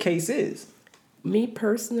the case is? Me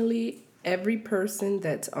personally, every person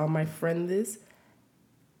that's on my friend list,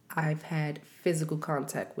 I've had physical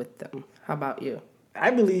contact with them. How about you?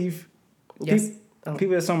 I believe Yes. people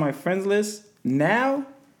that's on my friends list now,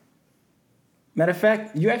 matter of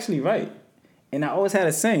fact, you're actually right. And I always had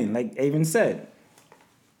a saying, like Avon said,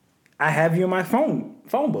 I have you in my phone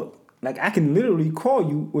book. Like I can literally call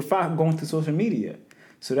you without going to social media.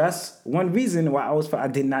 So that's one reason why I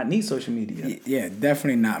did not need social media. Yeah,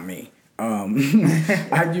 definitely not me.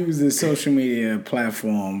 I use the social media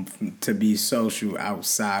platform to be social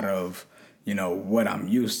outside of, what I'm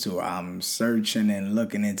used to. I'm searching and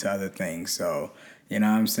looking into other things. So, you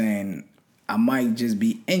know what I'm saying? I might just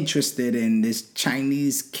be interested in this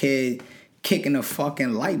Chinese kid kicking a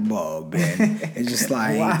fucking light bulb. And it's just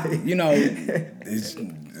like,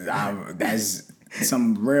 that's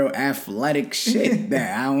some real athletic shit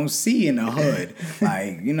that I don't see in the hood.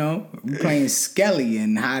 Like, we playing Skelly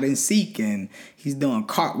and hide and seek, and he's doing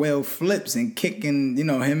cartwheel flips and kicking,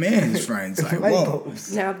 him and his friends. Like, whoa.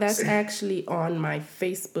 Now, that's actually on my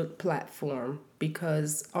Facebook platform,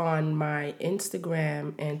 because on my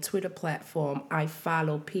Instagram and Twitter platform, I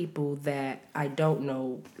follow people that I don't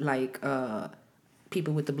know, like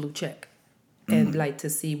people with the blue check, and like to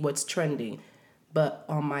see what's trending. But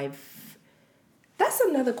on my that's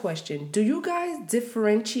another question. Do you guys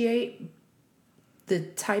differentiate the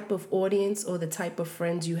type of audience or the type of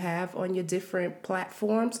friends you have on your different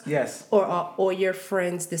platforms? Yes. Or are all your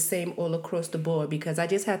friends the same all across the board? Because I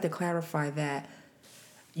just had to clarify that.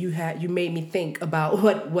 You made me think about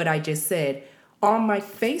what I just said. On my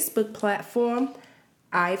Facebook platform,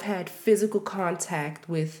 I've had physical contact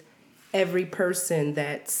with every person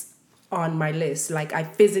that's on my list. Like I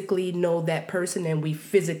physically know that person, and we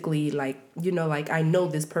physically like I know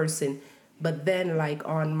this person. But then like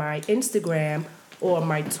on my Instagram or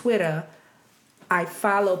my Twitter, I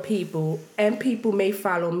follow people, and people may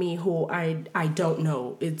follow me who I don't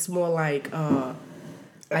know. It's more like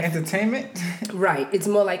entertainment. Right. It's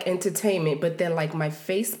more like entertainment, but then like my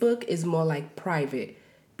Facebook is more like private,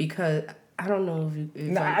 because I don't know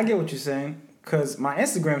if I get what you're saying, because my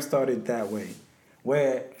Instagram started that way,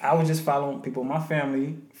 where I was just following people in my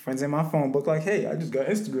family, friends in my phone book, like, hey, I just got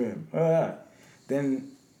Instagram.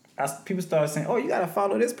 Then people started saying, oh, you got to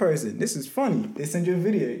follow this person. This is funny. They send you a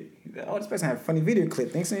video. Oh, this person had a funny video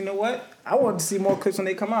clip. They say, you know what? I want to see more clips when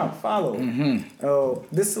they come out. Follow. Oh,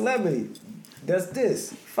 this celebrity does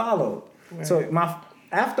this. Follow. Right. So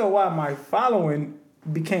after a while, my following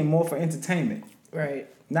became more for entertainment. Right.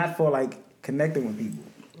 Not for, like, connecting with people.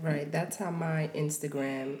 Right. That's how my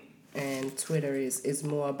Instagram and Twitter is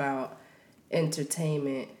more about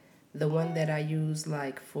entertainment. The one that I use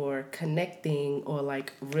like for connecting or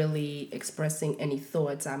like really expressing any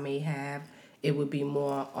thoughts I may have, it would be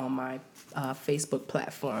more on my Facebook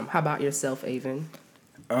platform. How about yourself, Avon?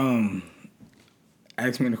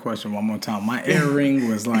 Ask me the question one more time. My earring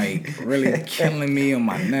was like really killing me on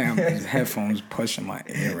my neck. These headphones pushing my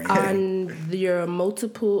earring. On your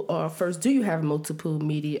multiple, or first, do you have multiple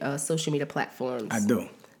social media platforms? I do.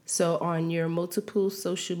 So on your multiple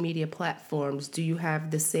social media platforms, do you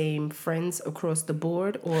have the same friends across the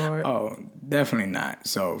board, or? Oh, definitely not.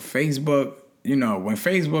 So Facebook, when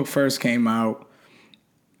Facebook first came out,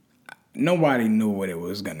 nobody knew what it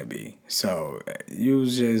was going to be. So you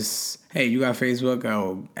was just, hey, you got Facebook?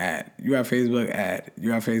 Oh, add. You got Facebook? Add. You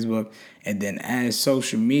got Facebook? And then as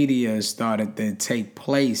social media started to take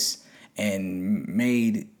place and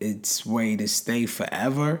made its way to stay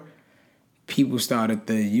forever, people started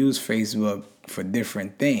to use Facebook for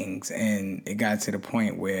different things, and it got to the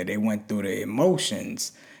point where they went through the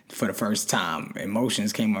emotions for the first time.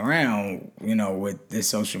 Emotions came around, with this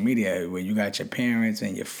social media, where you got your parents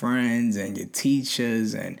and your friends and your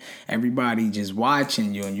teachers and everybody just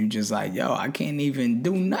watching you, and you just like, yo, I can't even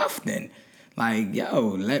do nothing. Like, yo,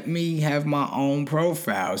 let me have my own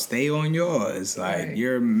profile. Stay on yours. Like, right.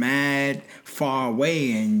 You're mad far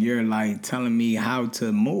away, and you're like telling me how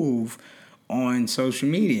to move on social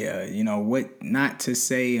media, what not to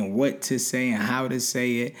say and what to say and how to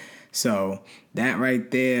say it. So that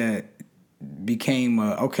right there became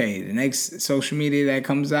okay, the next social media that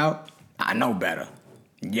comes out, I know better.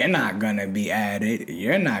 You're not going to be added.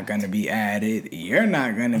 You're not going to be added. You're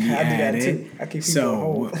not going to be added. I keep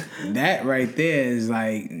so that right there is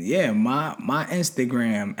like, yeah, my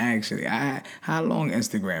Instagram actually. How long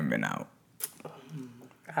Instagram been out?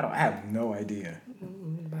 I have no idea.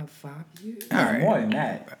 About 5 years. All right. More than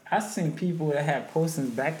that. I've seen people that have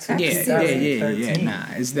postings back to 2013. Yeah. Nah,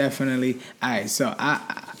 it's definitely all right. So I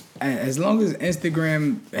as long as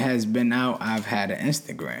Instagram has been out, I've had an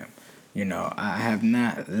Instagram. I have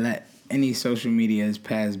not let any social medias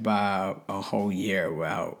pass by a whole year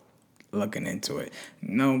without looking into it.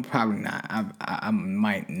 No, probably not. I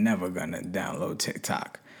might never gonna download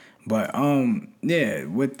TikTok. But yeah,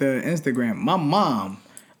 with the Instagram, my mom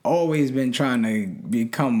always been trying to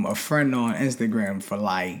become a friend on Instagram for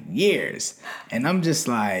like years. And I'm just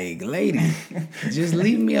like, lady, just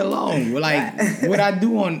leave me alone. Like what I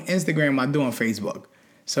do on Instagram, I do on Facebook.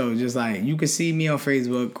 So just like, you can see me on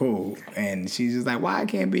Facebook, cool. And she's just like, why I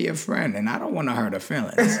can't be your friend? And I don't want to hurt her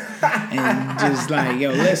feelings. And just like,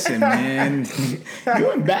 yo, listen, man,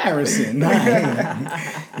 you're embarrassing.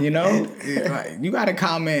 You know, like, you got to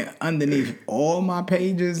comment underneath all my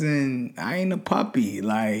pages, and I ain't a puppy.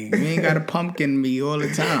 Like, you ain't got to pumpkin me all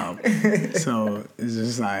the time. So it's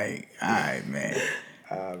just like, all right, man.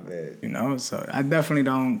 Oh, man. You know, so I definitely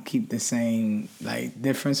don't keep the same, like,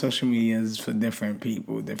 different social medias for different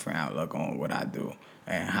people, different outlook on what I do,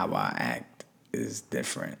 and how I act is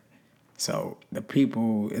different. So the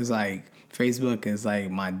people is like, Facebook is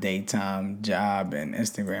like my daytime job, and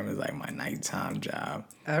Instagram is like my nighttime job.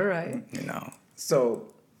 All right. You know. So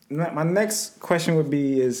my next question would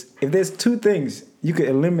be is, if there's two things you could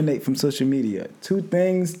eliminate from social media, two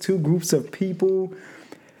things, two groups of people,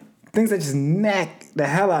 things that just knack the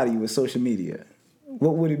hell out of you with social media,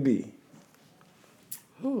 what would it be?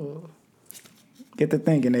 Get to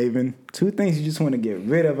thinking, Avon. Two things you just want to get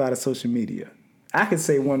rid of out of social media. I could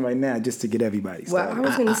say one right now just to get everybody started. Well, I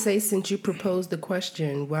was going to say, since you proposed the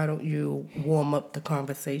question, why don't you warm up the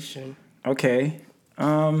conversation? Okay.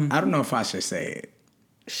 I don't know if I should say it.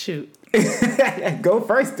 Shoot. Go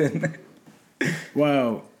first then.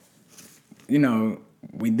 Well, you know,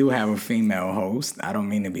 we do have a female host. I don't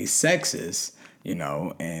mean to be sexist, you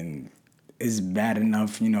know, and it's bad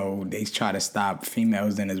enough, you know, they try to stop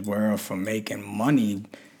females in this world from making money,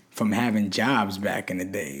 from having jobs back in the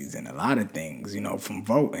days, and a lot of things, you know, from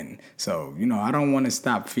voting. So, you know, I don't want to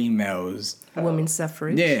stop females. Women's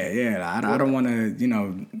suffrage. Yeah. I don't want to, you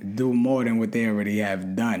know, do more than what they already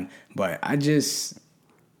have done. But I just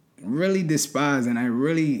really despise, and I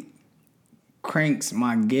really cranks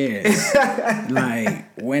my gears like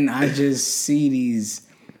when I just see these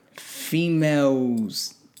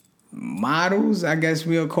females models, I guess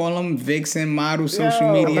we'll call them vixen models,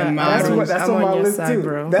 social media models. That's on my list too,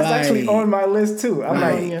 bro. That's like, actually on my list too. I'm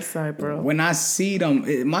on your side, bro. When I see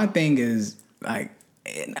them, my thing is like,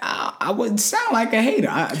 I would sound like a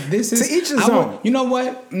hater. This is to each his own. You know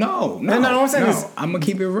what? No. I'm saying is, I'm gonna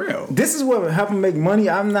keep it real. This is what would help them make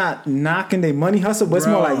money. I'm not knocking their money hustle, but it's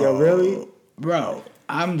more like, yo, really? Bro,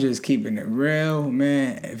 I'm just keeping it real,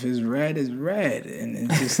 man. If it's red, it's red. And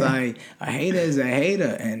it's just like, a hater is a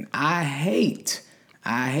hater. And I hate.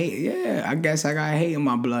 Yeah, I guess I got hate in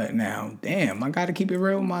my blood now. Damn, I got to keep it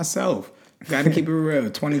real with myself. Got to keep it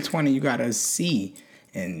real. 2020, you got to see.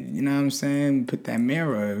 And you know what I'm saying? Put that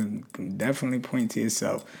mirror, definitely point to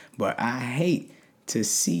yourself. But I hate to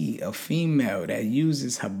see a female that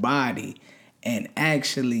uses her body and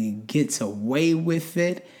actually gets away with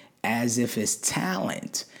it as if it's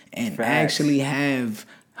talent, and actually have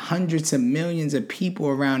hundreds of millions of people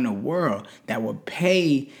around the world that would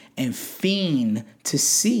pay and fiend to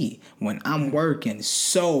see when I'm working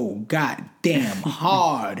so goddamn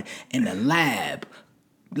hard in the lab,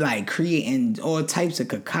 like creating all types of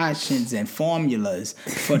concoctions and formulas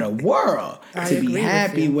for the world to be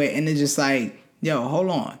happy with. And it's just like, yo,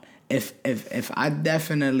 hold on. If I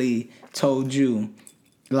definitely told you,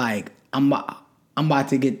 like, I'm about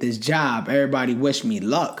to get this job, everybody wish me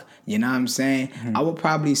luck, you know what I'm saying? Mm-hmm. I would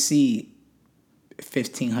probably see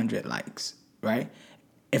 1,500 likes, right?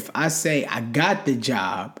 If I say I got the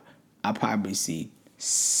job, I'll probably see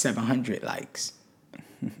 700 likes.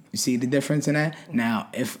 You see the difference in that? Now,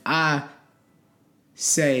 if I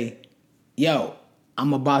say, yo,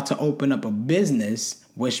 I'm about to open up a business,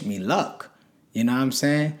 wish me luck, you know what I'm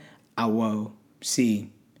saying? I will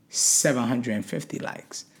see 750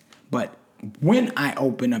 likes. But when I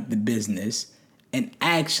open up the business and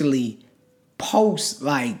actually post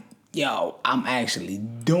like, yo, I'm actually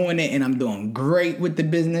doing it and I'm doing great with the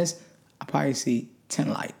business, I probably see 10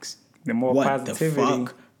 likes. The more what positivity. The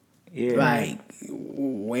fuck? Yeah. Like,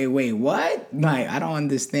 wait, what? Like, I don't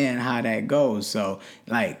understand how that goes. So,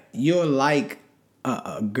 like, you'll like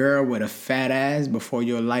a girl with a fat ass before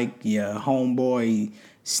you'll like your homeboy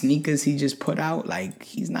sneakers he just put out. Like,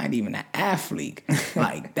 he's not even an athlete.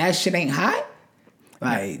 Like, that shit ain't hot.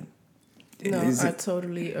 Like, no, I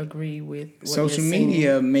totally agree with what social you're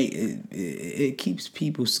media. saying. It keeps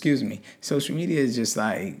people. Excuse me. Social media is just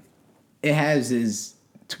like, it has its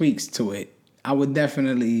tweaks to it. I would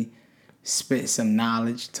definitely spit some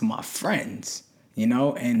knowledge to my friends, you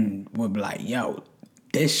know, and would be like, yo,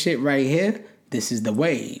 this shit right here, this is the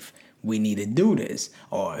wave. We need to do this.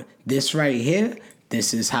 Or this right here,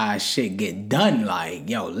 this is how shit get done. Like,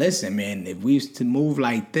 yo, listen, man, if we used to move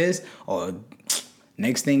like this, or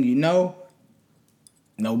next thing you know,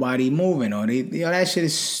 nobody moving, or that shit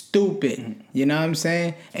is stupid. You know what I'm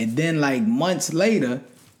saying? And then like months later,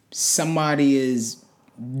 somebody is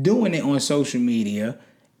doing it on social media,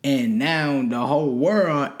 and now the whole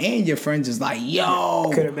world and your friends is like,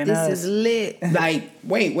 yo, Could have been This us. is lit. like,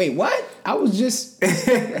 wait, what? I was just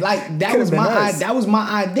like, that was my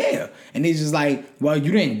idea. And it's just like, well,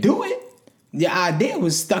 you didn't do it. Your idea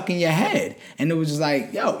was stuck in your head. And it was just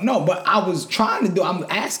like, yo, no, but I was trying to I'm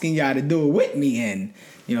asking y'all to do it with me. And,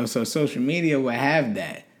 so social media would have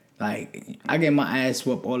that. Like, I get my ass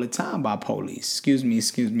whooped all the time by police. Excuse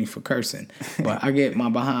me for cursing. But I get my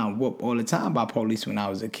behind whooped all the time by police when I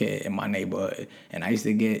was a kid in my neighborhood. And I used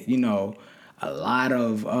to get, a lot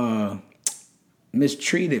of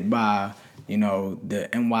mistreated by, the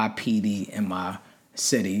NYPD in my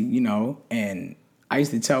city, and I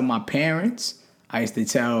used to tell my parents, I used to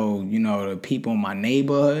tell, the people in my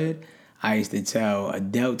neighborhood, I used to tell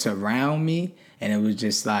adults around me, and it was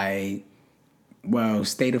just like, well,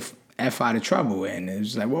 stay the F out of trouble. And it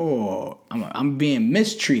was like, whoa, I'm being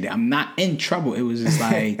mistreated. I'm not in trouble. It was just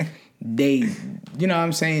like they, what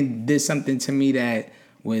I'm saying, did something to me that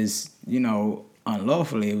was,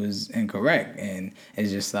 unlawfully. It was incorrect. And it's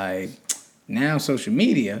just like, now social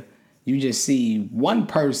media, you just see one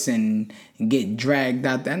person get dragged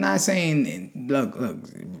out there. I'm not saying, look,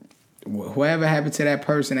 whatever happened to that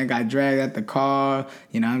person that got dragged out the car,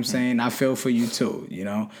 I'm saying? I feel for you too,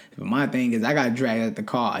 But my thing is, I got dragged out the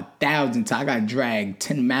car 1,000 times. I got dragged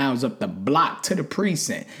 10 miles up the block to the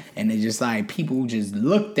precinct. And it's just like, people just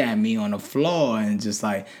looked at me on the floor and just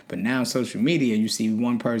like, but now social media, you see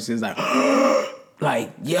one person is like,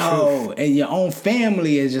 like, yo, and your own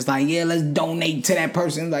family is just like, yeah, let's donate to that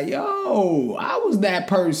person. It's like, yo, I was that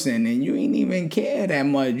person, and you ain't even care that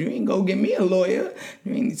much. You ain't go get me a lawyer.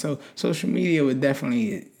 So social media would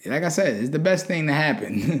definitely, like I said, it's the best thing to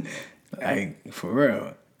happen. Like, for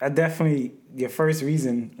real. I definitely, your first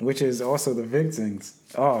reason, which is also the victims.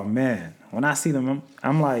 Oh, man. When I see them,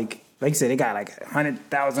 I'm like you said, they got like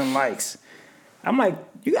 100,000 likes. I'm like,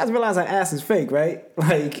 you guys realize her ass is fake, right?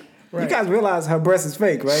 Like, right. You guys realize her breast is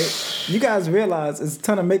fake, right? You guys realize it's a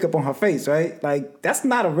ton of makeup on her face, right? Like, that's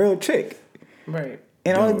not a real chick. Right.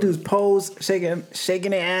 And all they do is pose,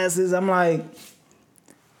 shaking their asses. I'm like,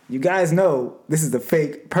 you guys know this is the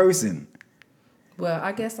fake person. Well,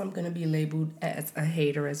 I guess I'm going to be labeled as a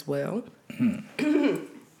hater as well.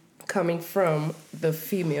 Coming from the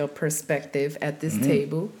female perspective at this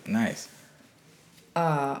table. Nice.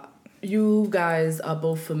 You guys are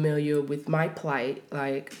both familiar with my plight.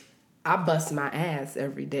 Like, I bust my ass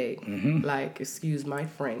every day. Like, excuse my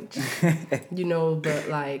French. But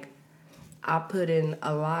like, I put in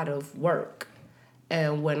a lot of work.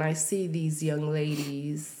 And when I see these young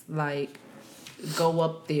ladies, like, go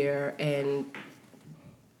up there and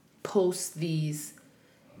post these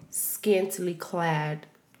scantily clad,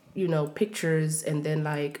 pictures, and then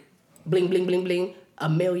like, bling, bling, bling, bling,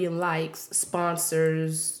 1 million likes,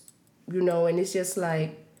 sponsors, and it's just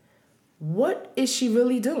like, what is she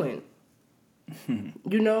really doing? And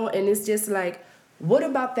it's just like, what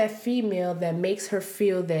about that female that makes her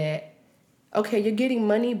feel that, okay, you're getting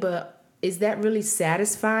money, but is that really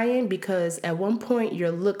satisfying? Because at one point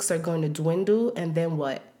your looks are going to dwindle, and then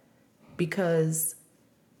what? Because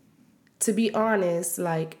to be honest,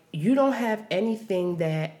 like, you don't have anything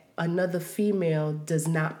that another female does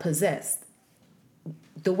not possess.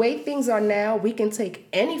 The way things are now, we can take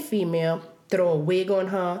any female, throw a wig on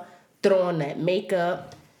her, throw on that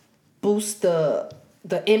makeup, boost the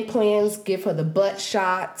implants, give her the butt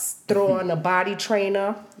shots, throw on a body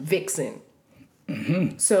trainer, vixen.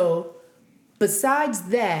 So besides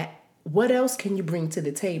that, what else can you bring to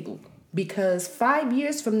the table? Because 5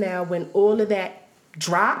 years from now, when all of that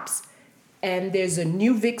drops and there's a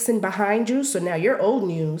new vixen behind you, so now you're old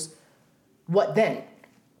news, what then?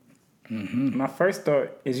 My first thought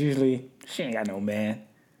is usually, she ain't got no man.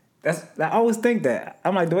 I always think that.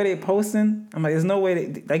 I'm like, the way they posting, I'm like, there's no way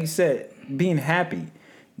they, like you said, being happy.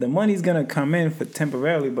 The money's gonna come in for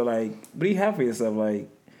temporarily, but like, be happy for yourself. Like,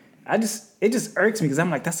 it just irks me because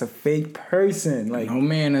I'm like, that's a fake person. Like, no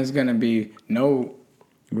man is gonna be no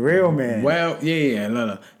real man. Well,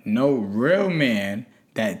 no real man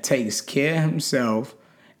that takes care of himself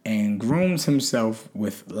and grooms himself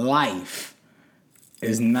with life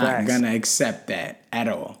is not gonna accept that at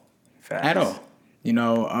all. Facts. At all.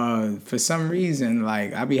 For some reason,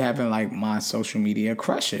 like, I be having like my social media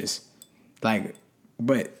crushes. Like,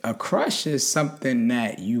 but a crush is something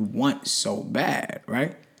that you want so bad,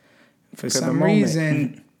 right? For some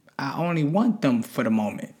reason, I only want them for the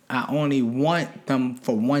moment. I only want them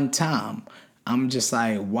for one time. I'm just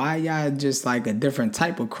like, why y'all just like a different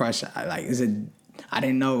type of crush? I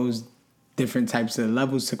didn't know it was different types of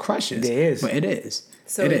levels to crushes. There is. But it is.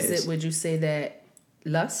 So would you say that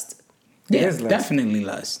lust? Yeah, is lust. definitely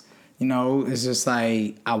lust. You know, it's just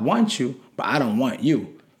like, I want you, but I don't want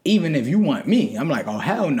you. Even if you want me, I'm like, oh,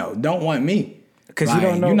 hell no, don't want me. Because like, you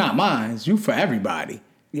don't know. You're not mine. You for everybody.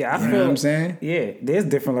 Yeah, I You feel know what I'm saying? Yeah, there's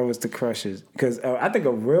different levels to crushes. Because I think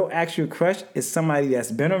a real actual crush is somebody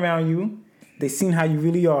that's been around you. They seen how you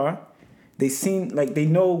really are. They seen, like, they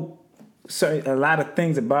know a lot of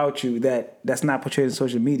things about you that's not portrayed in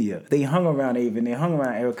social media. They hung around Avon. They hung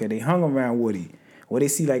around Erica. They hung around Woody. Or they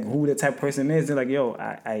see, like, who the type of person is. They're like, yo,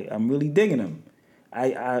 I'm really digging him.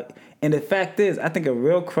 And the fact is, I think a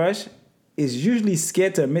real crush is usually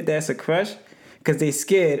scared to admit that's a crush because they're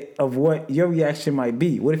scared of what your reaction might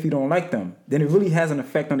be. What if you don't like them? Then it really has an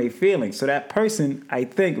effect on their feelings. So that person, I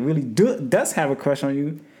think, really does have a crush on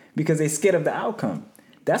you because they're scared of the outcome.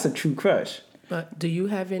 That's a true crush. But do you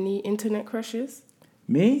have any internet crushes?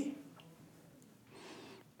 Me?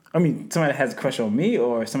 I mean, somebody has a crush on me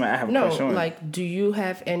or somebody I have a crush on? No, like, do you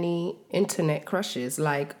have any internet crushes?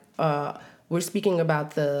 Like, we're speaking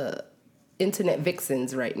about the internet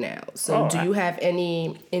vixens right now. So do you have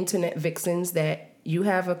any internet vixens that you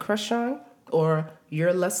have a crush on or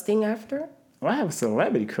you're lusting after? Well, I have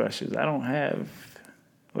celebrity crushes. I don't have...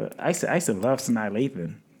 Well, I used to love Sanaa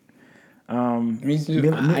Lathan. Me too.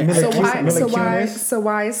 So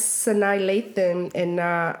why is Sanaa Lathan and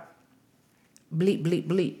not bleep bleep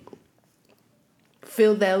bleep?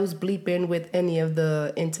 Fill those bleep in with any of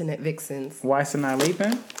the internet vixens. Why Sanaa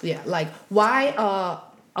Lathan? Yeah, like why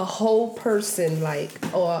a whole person, like,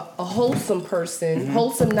 or a wholesome person,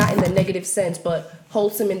 wholesome not in the negative sense, but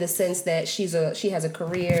wholesome in the sense that she has a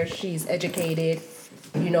career, she's educated,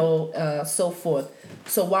 so forth.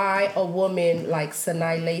 So why a woman like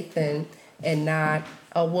Sanaa Lathan and not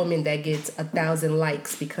a woman that gets 1,000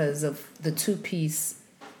 likes because of the two-piece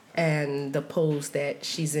and the pose that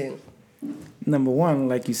she's in? Number one,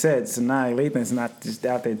 like you said, Sanaa Lathan's not just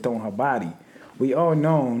out there throwing her body. We all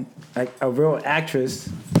know, like, a real actress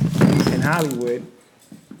in Hollywood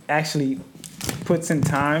actually puts in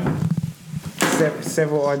time,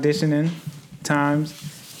 several auditioning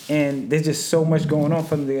times, and there's just so much going on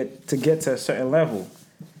for them to get to a certain level.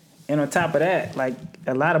 And on top of that, like,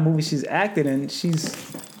 a lot of movies she's acted in, she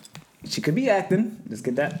could be acting. Let's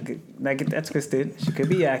not get that twisted. She could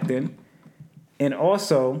be acting. And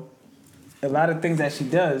also, a lot of things that she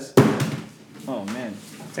does, oh man,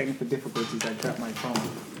 technical difficulties, I dropped my phone.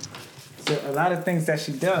 So a lot of things that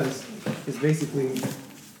she does is basically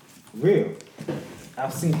real.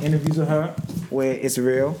 I've seen interviews with her where it's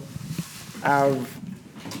real.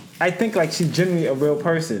 I think, like, she's genuinely a real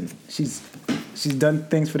person. She's done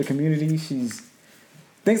things for the community.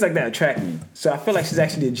 Things like that attract me. So I feel like she's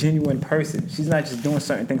actually a genuine person. She's not just doing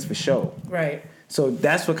certain things for show. Right. So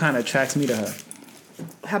that's what kind of attracts me to her.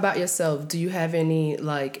 How about yourself? Do you have any,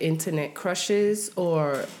 like, internet crushes,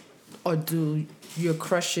 or do your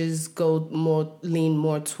crushes lean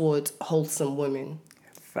more towards wholesome women?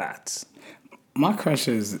 Facts. My crush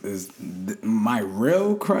is my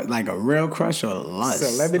real crush, like a real crush or lust.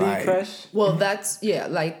 Celebrity crush? Well,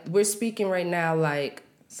 like, we're speaking right now, like,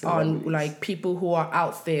 on, like, people who are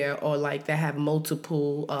out there or, like, that have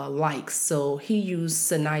multiple likes. So he used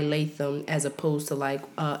Sanaa Lathan as opposed to, like,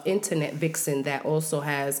 internet vixen that also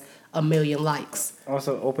has 1 million likes.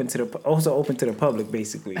 Also open to the public,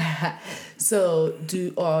 basically. So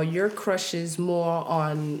are your crushes more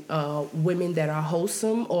on women that are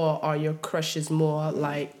wholesome, or are your crushes more,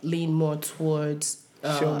 like, lean more towards...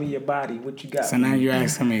 Show me your body, what you got. So now you're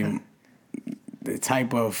asking me the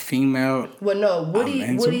type of female... Well, no,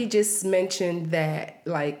 Woody just mentioned that,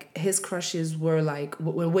 like, his crushes were, like,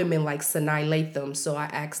 women like Sanaa Lathan. So I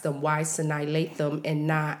asked him, why Sanaa Lathan and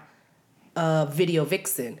not video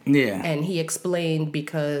vixen? Yeah. And he explained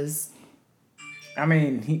because... I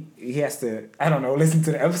mean, he has to, I don't know, listen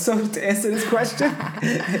to the episode to answer this question.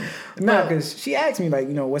 No, because she asked me, like,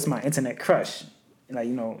 what's my internet crush? Like,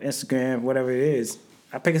 Instagram, whatever it is.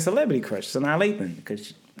 I pick a celebrity crush, Sanaa Lathan,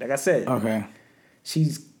 because, like I said... Okay.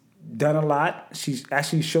 She's done a lot. She's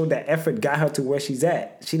actually showed that effort got her to where she's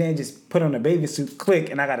at. She didn't just put on a bathing suit,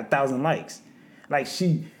 click, and I got 1,000 likes. Like,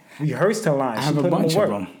 she rehearsed her lines. I have a bunch of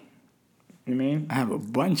them. You mean? I have a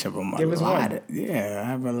bunch of them. Give us one. Yeah, I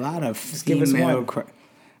have a lot of just female... give us one.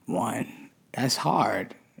 One. That's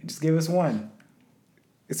hard. Just give us one.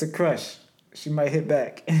 It's a crush. she might hit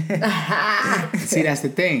back. See, that's the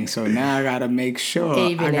thing. So now I gotta make sure.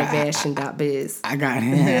 Avon at fashion.biz. I got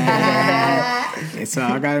so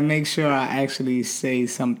I gotta make sure I actually say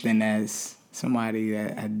something as somebody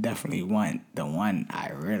that I definitely want, the one I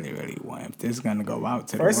really, really want. If this is gonna go out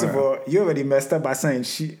to First the of world. all, you already messed up by saying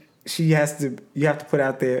you have to put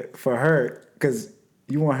out there for her because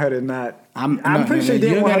you want her to not. I'm pretty sure you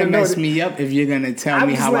didn't want her to know. You're gonna mess me up if you're gonna tell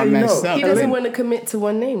me how I messed up. He doesn't want to commit to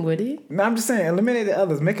one name, would he? No, I'm just saying, eliminate the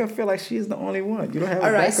others. Make her feel like she's the only one. You don't have.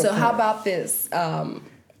 All right. So how about this? How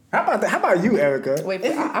about that? How about you, Erica? Wait,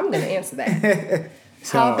 I'm going to answer that.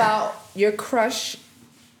 How about your crush?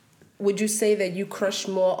 Would you say that you crush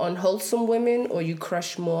more on wholesome women, or you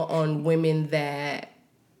crush more on women that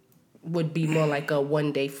would be more like a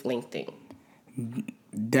one-day fling thing?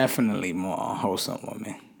 Definitely more on wholesome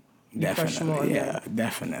women. Definitely,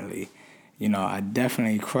 definitely. You know, I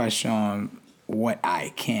definitely crush on what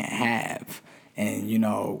I can't have. And, you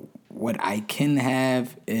know, what I can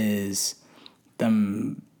have is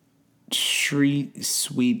them street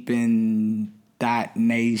sweeping, Dot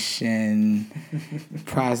Nation,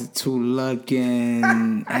 prostitute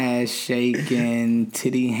looking, ass shaking,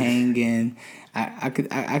 titty hanging. I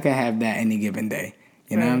could have that any given day.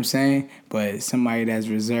 You know what I'm saying? But somebody that's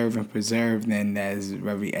reserved and preserved and that's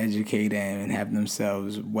very educated and have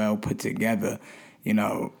themselves well put together, you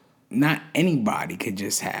know, not anybody could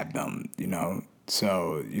just have them, you know.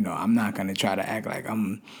 So, you know, I'm not going to try to act like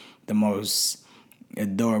I'm the most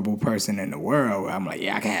adorable person in the world. I'm like,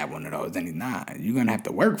 yeah, I can have one of those. And nah, you're going to have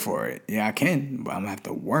to work for it. Yeah, I can, but I'm going to have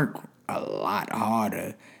to work a lot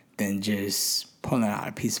harder than just pulling out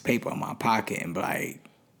a piece of paper in my pocket and be like,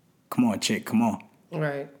 come on, chick, come on.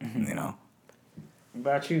 Right. You know. What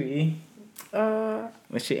about you, E?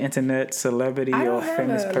 What's your internet celebrity or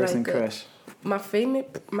famous person crush? My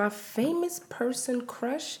famous person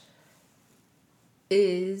crush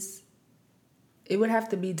is, it would have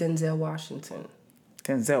to be Denzel Washington.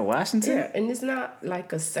 Denzel Washington? Yeah, and it's not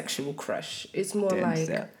like a sexual crush. It's more like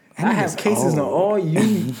I have cases on all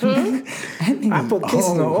you. I put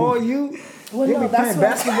cases on all you. Well, You'll be playing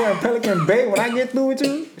basketball in Pelican Bay when I get through with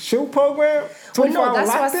you. Shoe program. Well, no, that's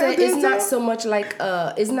why I said it's not so much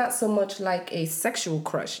like a sexual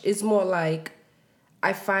crush. It's more like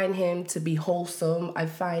I find him to be wholesome. I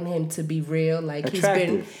find him to be real. Like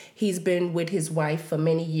he's been with his wife for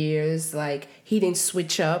many years. Like he didn't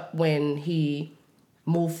switch up when he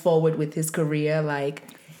moved forward with his career. Like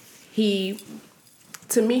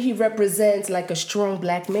to me, he represents like a strong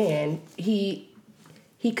black man. He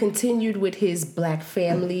continued with his black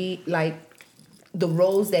family, like the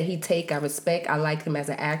roles that he take, I respect. I like him as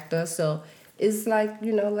an actor, so it's like,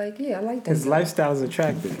 you know, like, yeah, I like that. His lifestyle is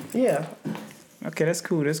attractive. Yeah. Okay, that's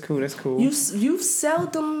cool. You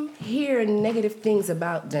seldom hear negative things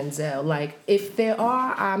about Denzel. Like, if there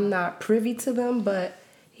are, I'm not privy to them, but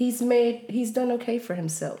he's done okay for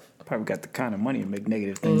himself. Probably got the kind of money to make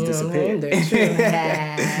negative things disappear. That's true.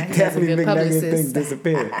 Definitely make negative things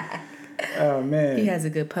disappear. Oh man, he has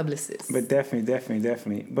a good publicist. But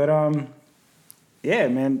definitely. But yeah,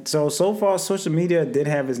 man. So far, social media did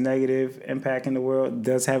have its negative impact in the world.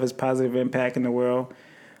 Does have its positive impact in the world.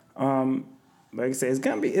 Like I said,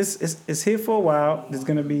 it's here for a while. There's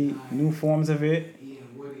gonna be new forms of it,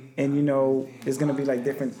 and you know, there's gonna be like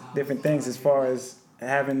different things as far as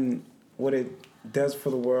having what it does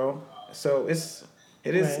for the world. So it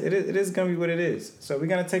is gonna be what it is. So we're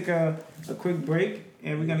gonna take a quick break.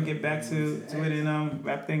 And we're going to get back to it and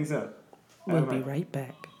wrap things up. We'll be right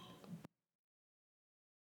back.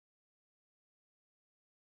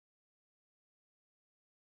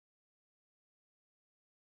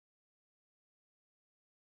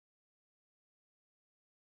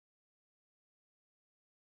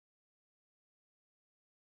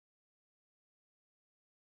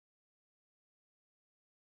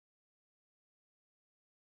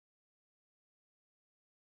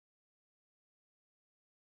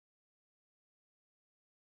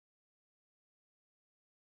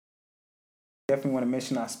 Definitely want to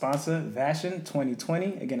mention our sponsor, Vashon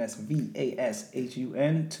 2020. Again, that's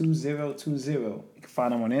VASHUN 2020. You can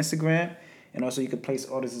find them on Instagram, and also you can place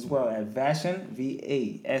orders as well at Vashon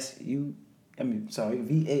VASHUN.biz.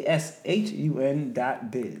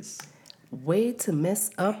 Way to mess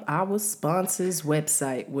up our sponsor's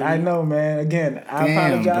website, Willie. I know, man. Again, I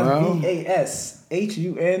Damn, apologize. bro.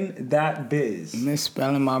 VASHUN.biz.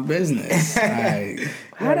 Misspelling my business.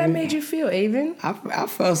 How that made you feel, Avon? I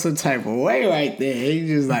felt some type of way right there. He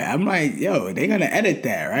just like, I'm like, yo, they gonna edit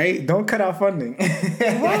that, right? Don't cut out funding.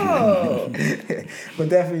 Whoa. But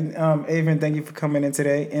definitely, Avon, thank you for coming in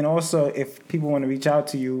today. And also, if people want to reach out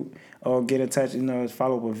to you or get in touch,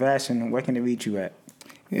 follow up with Vashin, where can they reach you at?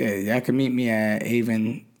 Yeah, y'all can meet me at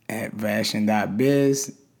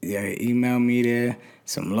avon@vashion.biz. Yeah, email me there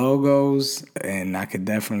some logos, and I could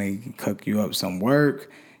definitely cook you up some work.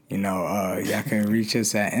 Y'all can reach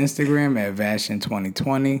us at Instagram at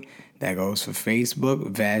Vashion2020. That goes for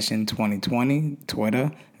Facebook, Vashion2020,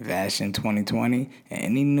 Twitter, Vashion2020, and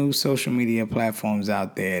any new social media platforms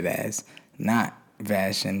out there that's not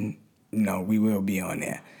Vashion, we will be on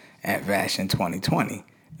there at Vashion2020.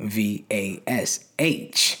 VASHUN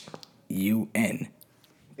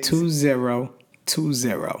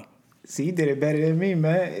 2020. See, you did it better than me,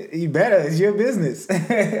 man. You better. It's your business.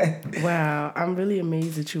 Wow, I'm really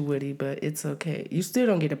amazed at you, Woody, but it's okay. You still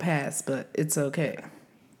don't get a pass, but it's okay.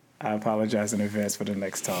 I apologize in advance for the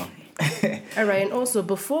next time. All right, and also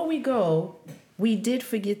before we go, we did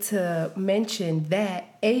forget to mention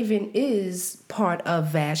that Avon is part of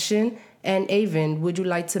Vashion. And Avon, would you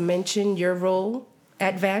like to mention your role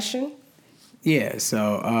at Vashion? Yeah,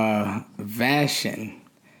 so Vashion,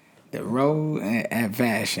 the role at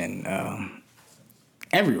Vashion,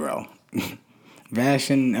 every role.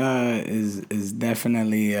 Vashion is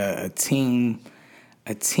definitely a team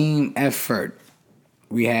effort.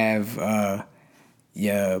 We have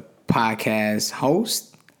your podcast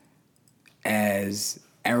host as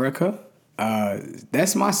Erica.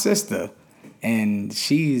 That's my sister, and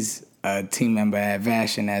she's a team member at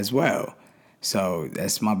Vashion as well. So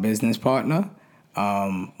that's my business partner.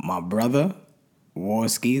 My brother, War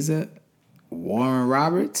Skeezer, Warren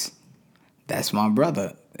Roberts. That's my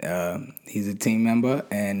brother. He's a team member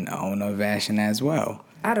and owner of Vashion as well.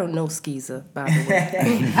 I don't know Skeezer, by the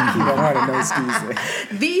way. You don't want to know Skeezer.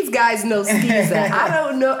 These guys know Skeezer. I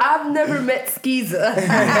don't know. I've never met Skeezer.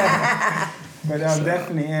 But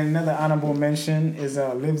definitely, and another honorable mention is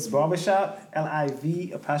Liv's Barbershop,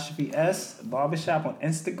 LIV''S Barbershop on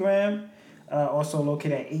Instagram. Also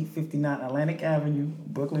located at 859 Atlantic Avenue,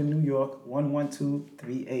 Brooklyn, New York,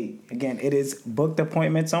 11238. Again, it is booked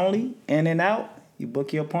appointments only, in and out. You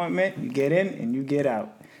book your appointment, you get in, and you get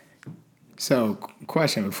out. So,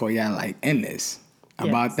 question before y'all end this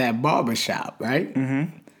about that barbershop, right?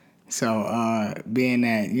 Mm-hmm. So, being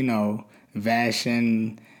that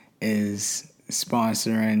Vashion is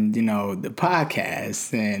sponsoring the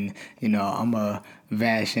podcast, and I'm a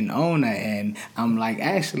Vashion owner, and I'm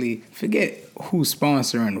actually forget who's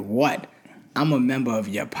sponsoring what. I'm a member of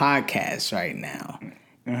your podcast right now.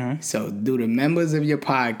 Mm-hmm. So, do the members of your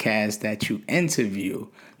podcast that you interview,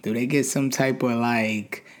 do they get some type of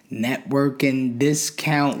networking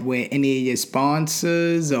discount with any of your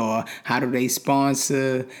sponsors, or how do they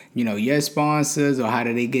sponsor your sponsors, or how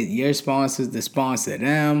do they get your sponsors to sponsor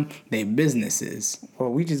them, their businesses? Well,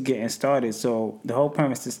 we just getting started, so the whole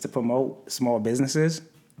premise is to promote small businesses,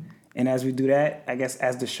 and as we do that, I guess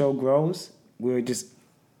as the show grows, we'll just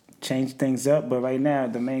change things up. But right now,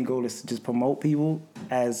 the main goal is to just promote people.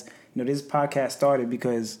 As this podcast started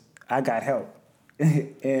because I got help,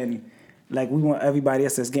 and we want everybody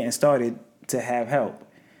else that's getting started to have help.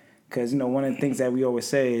 Because, one of the things that we always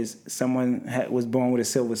say is someone was born with a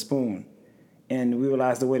silver spoon. And we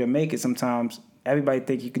realize the way to make it, sometimes everybody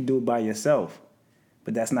think you can do it by yourself.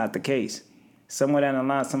 But that's not the case. Somewhere down the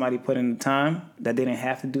line, somebody put in the time that they didn't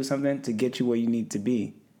have to do something to get you where you need to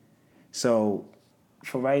be. So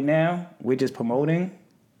for right now, we're just promoting.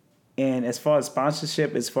 And as far as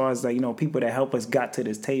sponsorship, as far as people that help us got to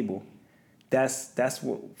this table, That's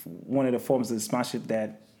one of the forms of sponsorship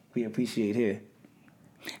that we appreciate here.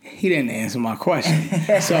 He didn't answer my question.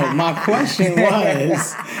 So my question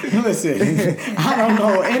was, listen, I don't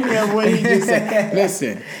know any of what he just said.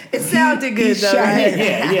 Listen. It sounded good, though, right?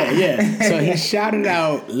 Yeah. So he shouted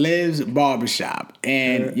out Liv's Barbershop.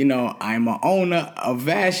 And, I'm an owner of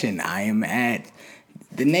Vashion. I am at,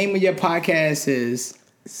 the name of your podcast is?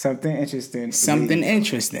 Something Interesting. Something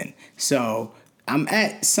Interesting. So I'm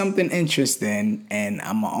at Something Interesting, and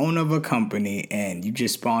I'm an owner of a company, and you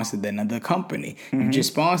just sponsored another company. Mm-hmm. You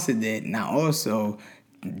just sponsored it, not also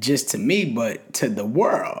just to me, but to the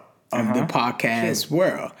world of the podcast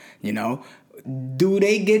world, Do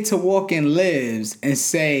they get to walk in Liv's and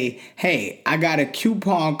say, hey, I got a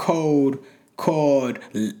coupon code called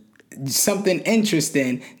something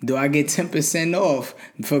interesting, do I get 10% off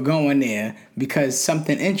for going there because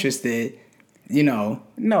something interested, you know?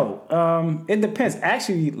 No, it depends.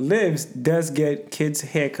 Actually, Lives does get kids'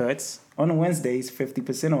 haircuts on Wednesdays,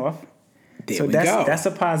 50% off. There we go. That's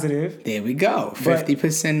a positive. There we go.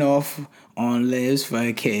 50% off on Lives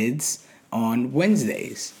for kids on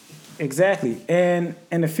Wednesdays. Exactly. And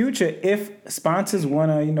in the future, if sponsors want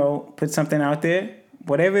to, put something out there,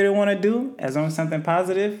 whatever they want to do, as long as something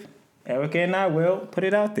positive, Erica and I will put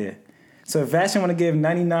it out there. So if Vashon want to give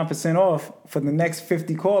 99% off for the next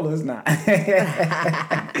 50 callers, nah.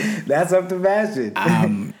 That's up to Vashon.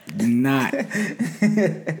 I'm not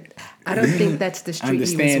I don't think that's the street he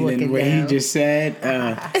was walking understanding what down. he just said.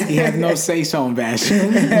 He has no say-so on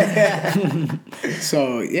Vashon.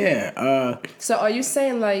 So, yeah. So are you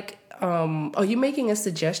saying are you making a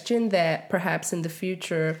suggestion that perhaps in the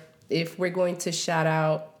future, if we're going to shout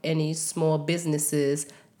out any small businesses,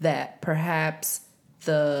 that perhaps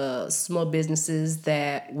the small businesses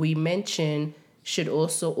that we mention should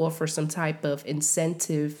also offer some type of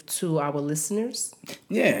incentive to our listeners?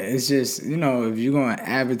 Yeah, it's just, if you're going to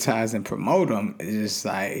advertise and promote them, it's just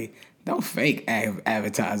like, don't fake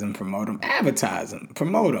advertise and promote them. Advertise them,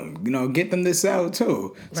 promote them, get them to sell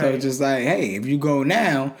too. Right. So it's just like, hey, if you go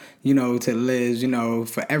now, to Liz,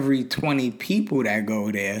 for every 20 people that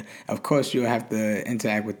go there, of course you'll have to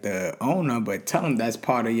interact with the owner, but tell them that's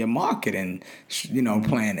part of your marketing,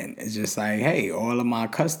 planning. It's just like, hey, all of my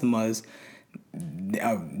customers,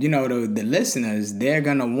 the listeners, they're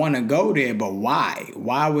gonna want to go there, but why?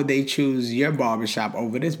 Why would they choose your barbershop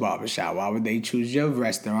over this barbershop? Why would they choose your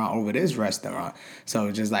restaurant over this restaurant? So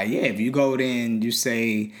just like, yeah, if you go there and you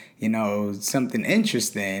say, something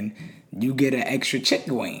interesting, you get an extra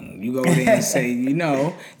chicken wing. You go there and say,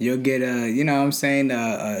 you'll get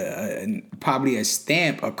probably a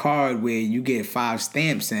stamp, a card where you get 5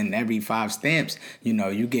 stamps, and every 5 stamps,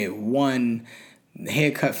 you get one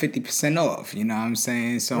haircut 50% off, so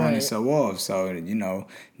on and so forth. So,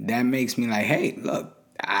 that makes me like, hey, look,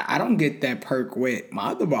 I don't get that perk with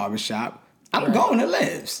my other barbershop. I'm going to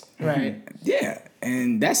Lives. Right. Yeah.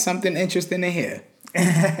 And that's something interesting to hear.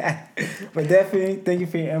 But definitely, thank you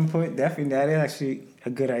for your input. Definitely, that is actually a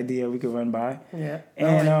good idea we could run by. Yeah,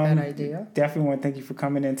 and I like that idea. Definitely want to thank you for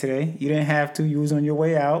coming in today. You didn't have to. You was on your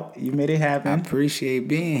way out. You made it happen. I appreciate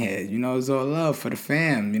being here. It's all love for the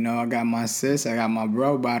fam. I got my sis. I got my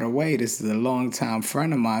bro. By the way, this is a longtime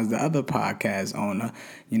friend of mine, the other podcast owner.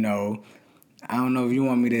 I don't know if you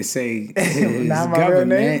want me to say his Not my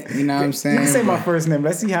government. real name. You know what I'm saying? You can say my first name.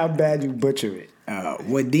 Let's see how bad you butcher it.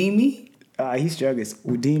 Wadimi? He struggles.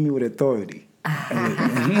 Udimi with authority.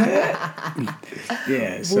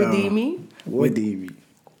 Yeah. So Wadimi.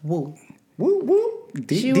 Woo. Woo woo.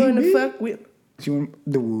 She wanna fuck with. She want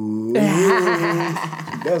the woo.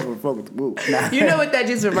 That's what fuck with the woo. Nah. You know what that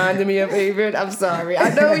just reminded me of, Avery? I'm sorry. I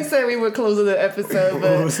know we said we were closing the episode,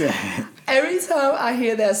 but every time I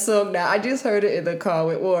hear that song now, I just heard it in the car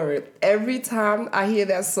with Warren. Every time I hear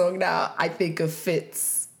that song now, I think of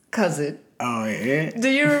Fitz's cousin. Oh, yeah. Do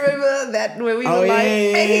you remember that when we were yeah,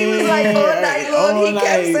 and he was like all night long, he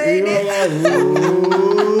kept saying it.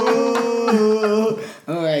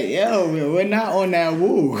 All right, we're not on that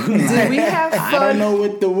woo. Did we have fun? I don't know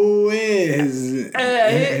what the woo is.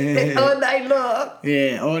 All night long.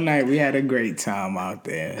 Yeah, all night. We had a great time out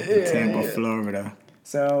there in Tampa, Florida.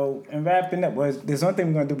 So, in wrapping up, there's one thing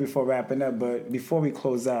we're going to do before wrapping up, but before we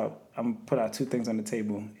close out, I'm going to put out 2 things on the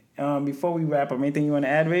table. Before we wrap up, anything you want to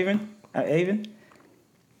add, Avon?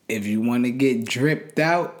 If you want to get dripped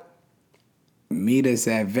out, meet us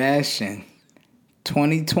at Vashon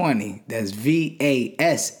 2020. That's VASHUN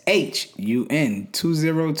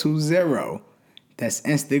 2020. That's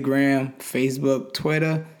Instagram, Facebook,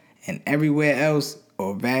 Twitter, and everywhere else,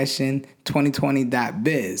 or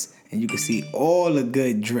Vashon2020.biz. And you can see all the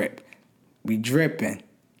good drip. We dripping.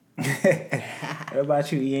 What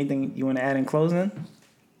about you? Anything you want to add in closing?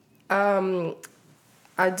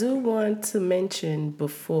 I do want to mention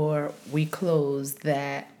before we close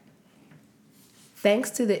that thanks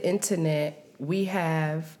to the internet, we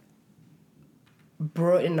have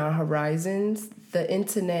broadened our horizons. The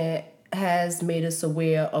internet has made us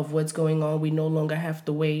aware of what's going on. We no longer have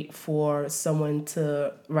to wait for someone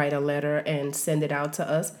to write a letter and send it out to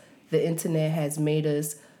us. The internet has made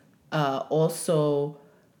us also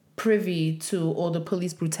privy to all the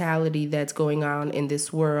police brutality that's going on in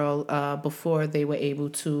this world. Before they were able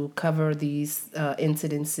to cover these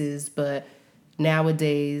incidences, but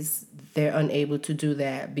nowadays they're unable to do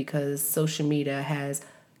that because social media has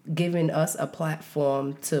given us a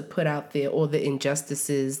platform to put out there all the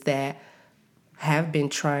injustices that have been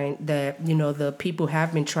trying the people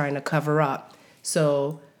have been trying to cover up.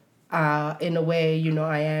 So in a way,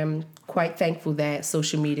 I am quite thankful that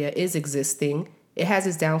social media is existing. It has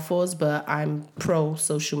its downfalls, but I'm pro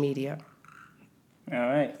social media. All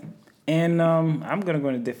right. And I'm going to go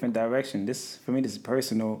in a different direction. For me, this is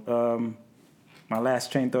personal. My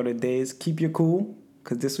last train thought of the day is keep your cool,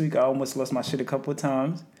 because this week I almost lost my shit a couple of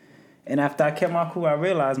times. And after I kept my cool, I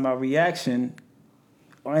realized my reaction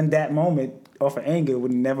in that moment off of anger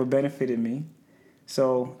would never benefited me.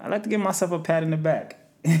 So I like to give myself a pat in the back.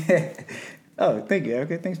 Oh, thank you,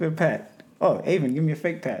 Erica. Thanks for the pat. Oh, Avon, give me a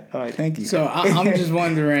fake pat. All right, thank you. So I'm just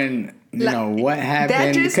wondering, what happened?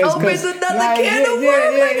 That just opens another can of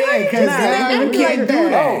worms. Yeah, because now we can't do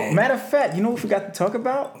that. Oh, matter of fact, you know what we forgot to talk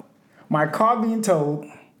about? My car being towed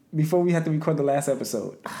before we had to record the last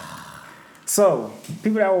episode. So,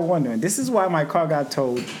 people that were wondering, this is why my car got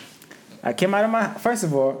towed. I came out of first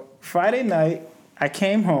of all, Friday night, I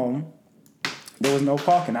came home. There was no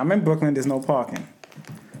parking. I'm in Brooklyn, there's no parking.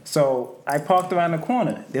 So I parked around the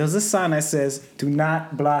corner. There was a sign that says, do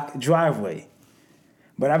not block driveway.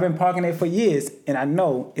 But I've been parking there for years, and I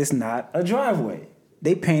know it's not a driveway.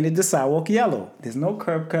 They painted the sidewalk yellow. There's no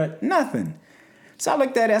curb cut, nothing. So I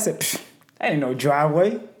looked at it, I said, that ain't no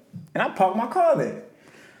driveway. And I parked my car there.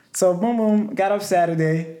 So boom, boom, got up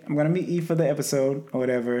Saturday. I'm going to meet E for the episode or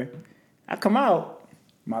whatever. I come out,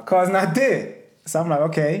 my car's not there. So I'm like,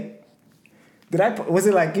 okay. Was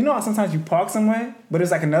it like, how sometimes you park somewhere, but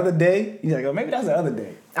it's like another day? You're like, oh, maybe that's the other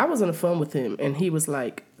day. I was on the phone with him, and he was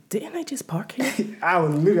like, didn't I just park here? I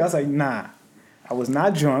was like, nah. I was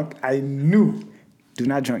not drunk. I knew. Do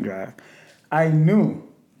not drunk drive. I knew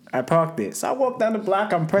I parked there. So I walked down the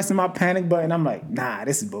block. I'm pressing my panic button. I'm like, nah,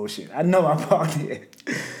 this is bullshit. I know I parked here.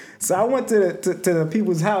 So I went to the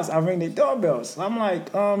people's house. I rang their doorbells. So I'm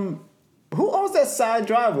like, who owns that side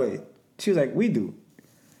driveway? She was like, we do.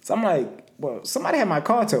 So I'm like, well, somebody had my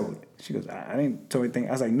car towed. She goes, I didn't tow anything.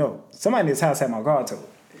 I was like, no, somebody in this house had my car towed.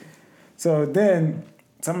 So then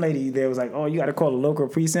some lady there was like, oh, you got to call the local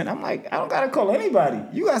precinct. I'm like, I don't got to call anybody.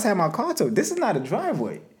 You guys have my car towed. This is not a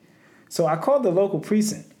driveway. So I called the local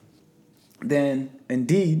precinct. Then,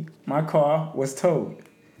 indeed, my car was towed.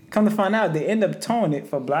 Come to find out, they ended up towing it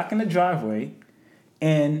for blocking the driveway,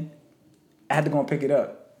 and I had to go and pick it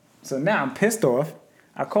up. So now I'm pissed off.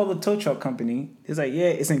 I called the tow truck company. It's like, yeah,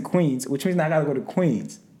 it's in Queens, which means I got to go to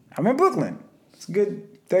Queens. I'm in Brooklyn. It's a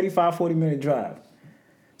good 35, 40-minute drive.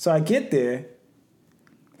 So I get there.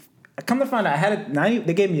 I come to find out,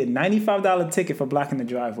 they gave me a $95 ticket for blocking the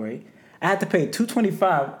driveway. I had to pay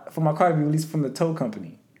 $225 for my car to be released from the tow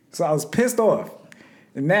company. So I was pissed off.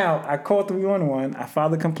 And now I called 311. I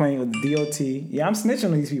filed a complaint with the DOT. Yeah, I'm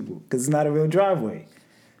snitching on these people because it's not a real driveway.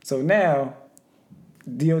 So now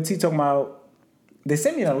DOT talking about, they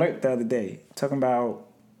sent me an alert the other day talking about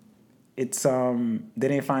it's they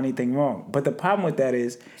didn't find anything wrong. But the problem with that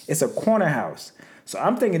is it's a corner house. So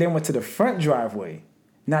I'm thinking they went to the front driveway,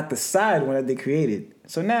 not the side one that they created.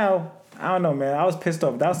 So now, I don't know, man. I was pissed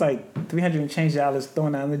off. That was like $300 and change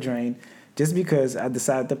thrown down the drain just because I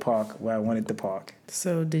decided to park where I wanted to park.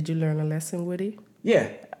 So did you learn a lesson, Woody? Yeah,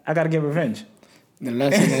 I got to get revenge. The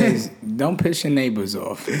lesson is don't piss your neighbors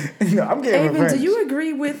off. No, I'm getting Avon, revenge. do you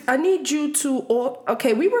agree with, I need you to,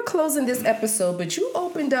 okay, we were closing this episode, but you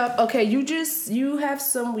opened up, okay, you have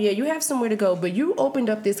somewhere to go, but you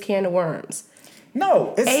opened up this can of worms.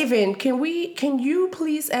 No, it's... Avon, can you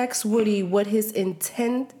please ask Woody what his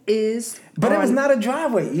intent is? But it was not a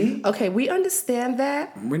driveway, E. Okay, we understand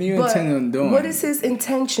that. What do you intend on doing? What is his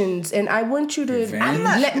intentions? And I want you to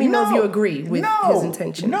let me know if you agree with his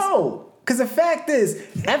intentions. No. Because the fact is,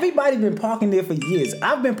 everybody been parking there for years.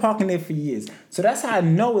 I've been parking there for years. So that's how I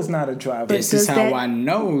know it's not a driveway. This is how I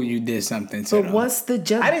know you did something to them. But what's the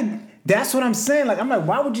judgment? That's what I'm saying. Like, I'm like,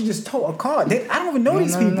 why would you just tow a car? I don't even know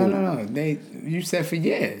these people. No. You said for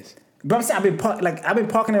years. But I'm saying I've been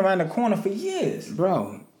parking around the corner for years.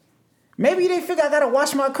 Bro. Maybe they figure I gotta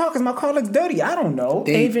wash my car because my car looks dirty. I don't know.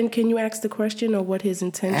 Avon, can you ask the question or what his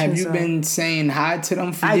intentions are? Have you been saying hi to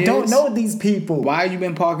them for years? I don't know these people. Why you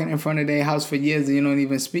been parking in front of their house for years and you don't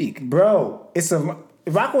even speak? Bro, it's a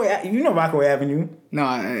Rockaway. You know Rockaway Avenue. No,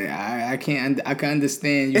 I can't. I can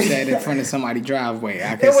understand you said in front of somebody's driveway.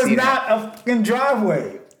 I can it was see not that. a fucking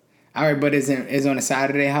driveway. All right, but it's on the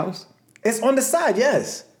side of their house? It's on the side,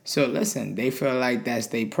 yes. So listen, they feel like that's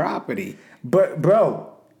their property. But bro,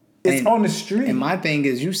 it's on the street. And my thing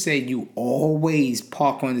is, you say you always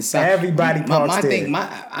park on the side. Everybody parks there.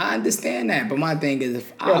 I understand that, but my thing is,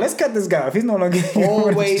 if let's cut this guy. If he's no longer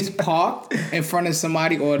always parked in front of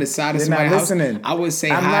somebody or the side of somebody's house, I would say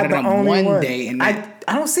hi to them one day. And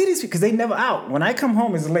don't see these people because they never out. When I come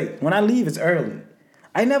home, it's late. When I leave, it's early.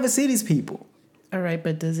 I never see these people. All right,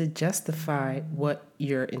 but does it justify what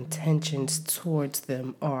your intentions towards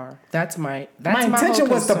them are? That's my intention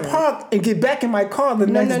was to park and get back in my car the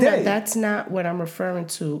next day. No, that's not what I'm referring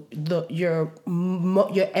to. Your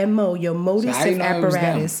MO, your modus and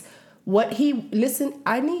apparatus.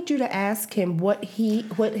 I need you to ask him what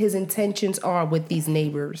his intentions are with these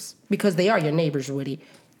neighbors, because they are your neighbors, Woody.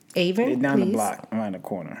 Avon, they're down please. the block, around the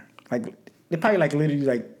corner. Like they're probably like literally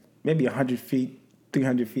like maybe 100 feet.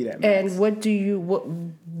 300 feet at max. And what do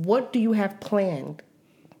you have planned?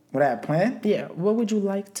 What I have planned? Yeah. What would you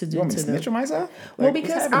like to do you want me to to snitch on myself? Well,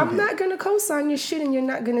 because I'm not going to co-sign your shit and you're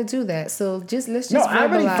not going to do that. So let's just verbalize. I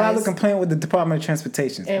already filed a complaint with the Department of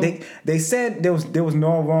Transportation. They said there was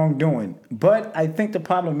no wrongdoing. But I think the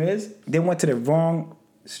problem is they went to the wrong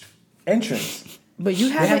entrance. But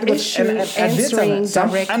you have an issue answering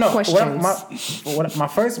direct questions. My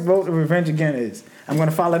first vote of revenge again is I'm going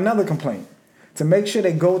to file another complaint to make sure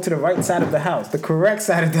they go to the right side of the house, the correct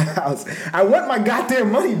side of the house. I want my goddamn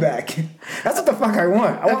money back. That's what the fuck I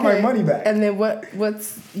want. I want my money back. And then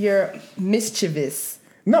what's your mischievous?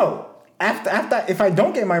 No. After if I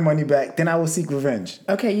don't get my money back, then I will seek revenge.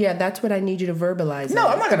 Okay, yeah, that's what I need you to verbalize. No,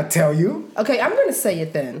 I'm not going to tell you. Okay, I'm going to say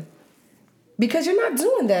it then. Because you're not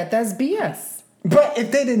doing that. That's BS. But if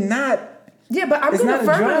they did not... Yeah, but I'm going to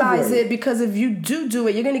verbalize it, because if you do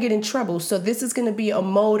it, you're going to get in trouble. So this is going to be a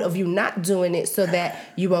mode of you not doing it so that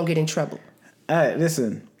you won't get in trouble. All right,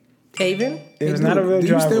 listen. Avon? It was not a real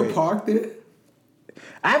driveway. Do you still park there?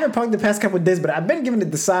 I haven't parked the past couple of days, but I've been giving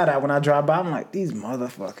it the side eye when I drive by. I'm like, these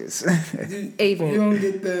motherfuckers. Avon. You don't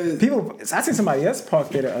get the... People, I seen somebody else park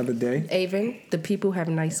there the other day. Avon, the people have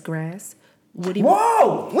nice grass.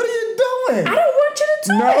 Whoa! What are you doing? I don't want you to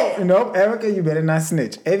do it. No, Erica, you better not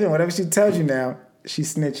snitch. Avon, whatever she tells you now,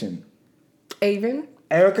 she's snitching. Avon?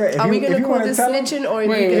 Erica, are we going to call this snitching, or are we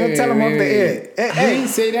going to tell them off the air? Hey, didn't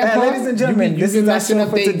say that part. Ladies and gentlemen, this is our show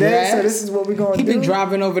for today, grass? So this is what we're going to do. He been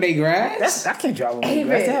driving over their grass? I can't drive over their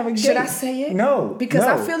grass. Should I say it? No. Because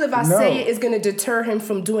I feel if I say it, it's going to deter him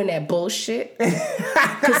from doing that bullshit. And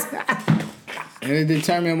it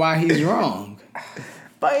determine why he's wrong.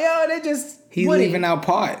 But they just... He's leaving out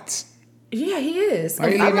parts. Yeah, he is.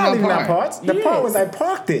 I'm not leaving out parts. The part was I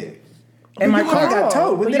parked it. And my car got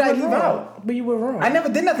towed. What did I leave out? But you were wrong. I never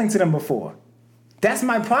did nothing to them before. That's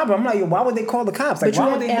my problem. I'm like, why would they call the cops? Like, but you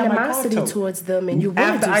why would they have animosity my car towed? towards them, and you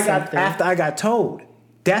want to do something. After I got towed.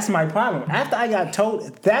 That's my problem. After I got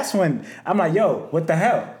towed, that's when I'm like, yo, what the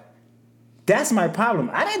hell? That's my problem.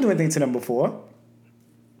 I didn't do anything to them before.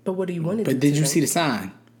 But what do you want to do? But did you see the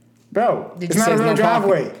sign? Bro, it's not a real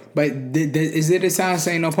driveway. But is it a sign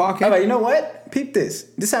saying no parking? I'm like, you know what? Peep this.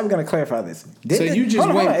 This is how we're going to clarify this.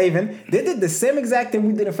 Hold on, Avon. They did the same exact thing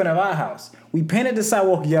we did in front of our house. We painted the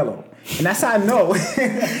sidewalk yellow. And that's how I know.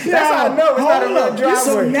 That's how I know it's not a real driveway.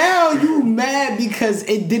 So now you mad because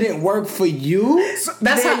it didn't work for you? So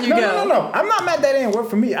that's how you go. No. I'm not mad that it didn't work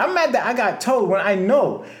for me. I'm mad that I got told when I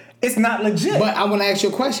know it's not legit. But I want to ask you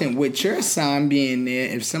a question. With your sign being there,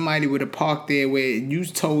 if somebody would have parked there where you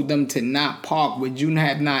told them to not park, would you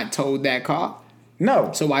have not told that car?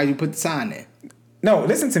 No. So why did you put the sign there? No,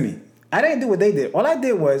 listen to me. I didn't do what they did.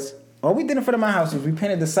 All we did in front of my house was we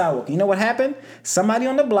painted the sidewalk. You know what happened? Somebody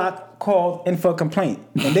on the block called in for a complaint.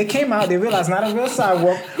 When they came out, they realized not a real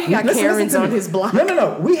sidewalk. He got Karens on his block.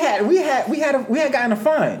 No. We had gotten a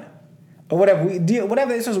fine. Or whatever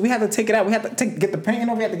whatever it was, we had to take it out. We had to get the paint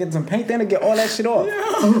off. We had to get some paint in to get all that shit off.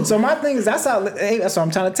 Yeah. So my thing is that's what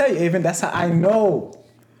I'm trying to tell you, Avon. That's how I know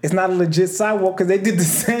it's not a legit sidewalk, because they did the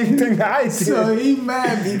same thing that I did. So he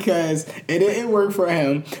mad because it didn't work for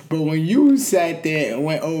him, but when you sat there and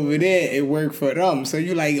went over there, it worked for them. So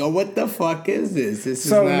you like, oh, what the fuck is this? This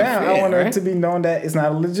is not fair, I want right? it to be known that it's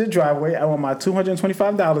not a legit driveway. I want my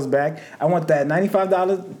 $225 back. I want that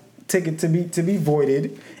 $95 ticket to be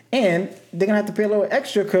voided. And they're gonna have to pay a little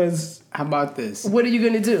extra because. How about this? What are you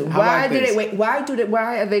gonna do? Why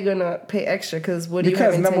are they gonna pay extra? Because what do you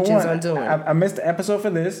have intentions on doing? I missed the episode for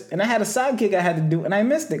this, and I had a side gig I had to do, and I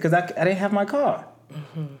missed it because I didn't have my car.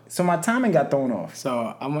 Mm-hmm. So my timing got thrown off.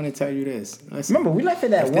 So I want to tell you this. Listen, remember, we left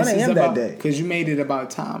it at 1 a.m. that day because you made it about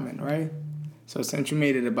timing, right? So since you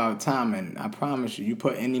made it about timing, I promise you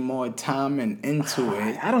put any more timing into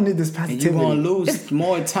it. I don't need this positivity. And you're going to lose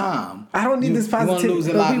more time. I don't need this positivity. You're going to lose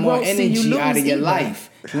a lot more energy out of your life.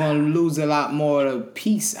 You're going to lose a lot more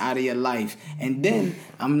peace out of your life. And then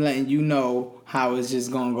I'm letting you know how it's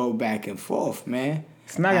just going to go back and forth, man.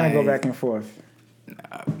 It's not going to go back and forth.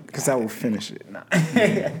 because I will finish it. Nah.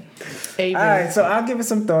 Amen. All right, so I'll give it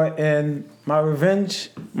some thought, and my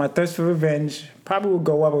thirst for revenge, probably will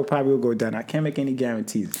go up or probably will go down. I can't make any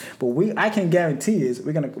guarantees, but I can guarantee is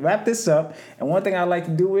we're gonna wrap this up. And one thing I like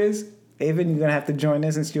to do is, Avon, you're gonna have to join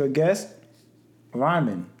in since you're a guest.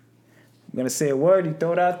 Rhyming. I'm gonna say a word, you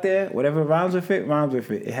throw it out there. Whatever rhymes with it, rhymes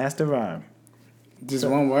with it. It has to rhyme. Just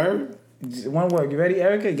one word? Just one word. You ready,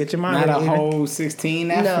 Erica? Get your mind Not ready. a whole 16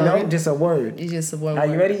 No. after No, it? just a word. It's just one Are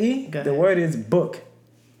word. you ready, E? Go The ahead. word is book.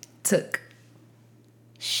 Took.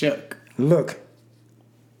 Shook. Look.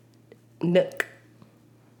 Nook.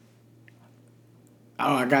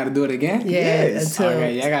 Oh, I gotta do it again? Yeah. Yes. Until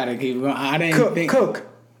Okay, I gotta keep going. I didn't think. Cook.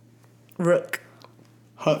 rook.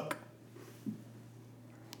 Hook.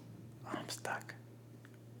 I'm stuck.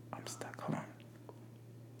 Hold on.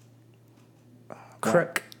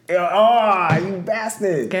 Crook. Oh, you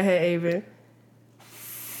bastard. Go ahead, Avon.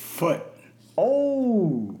 Foot.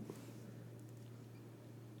 Oh.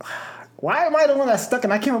 Why am I the one that's stuck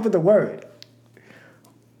and I came up with the word?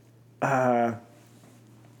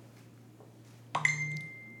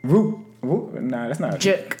 Root. Nah, that's not.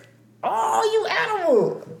 Jook. Oh, you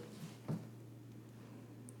animal.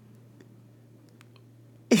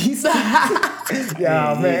 He's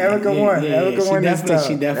yeah, man. Erica won. Erica won this time.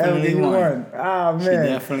 She definitely Erica, you won. Oh, man. She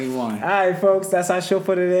definitely won. All right, folks. That's our show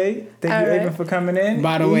for today. Thank All you, right. Avon, for coming in.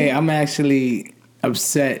 By the way, I'm actually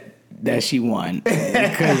upset that she won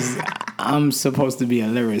because I'm supposed to be a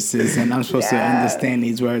lyricist and I'm supposed to understand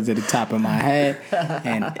these words at the top of my head.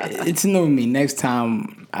 And it's new to me. Next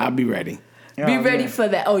time, I'll be ready. Be Oh, ready man. for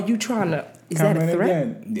that. Oh, you trying to? Is Come that in a threat?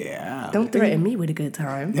 again. Yeah. Don't threaten me with a good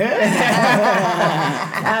time. All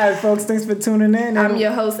right, folks. Thanks for tuning in. I'm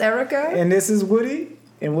your host, Erica. And this is Woody.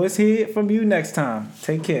 And we'll hear from you next time.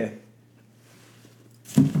 Take care.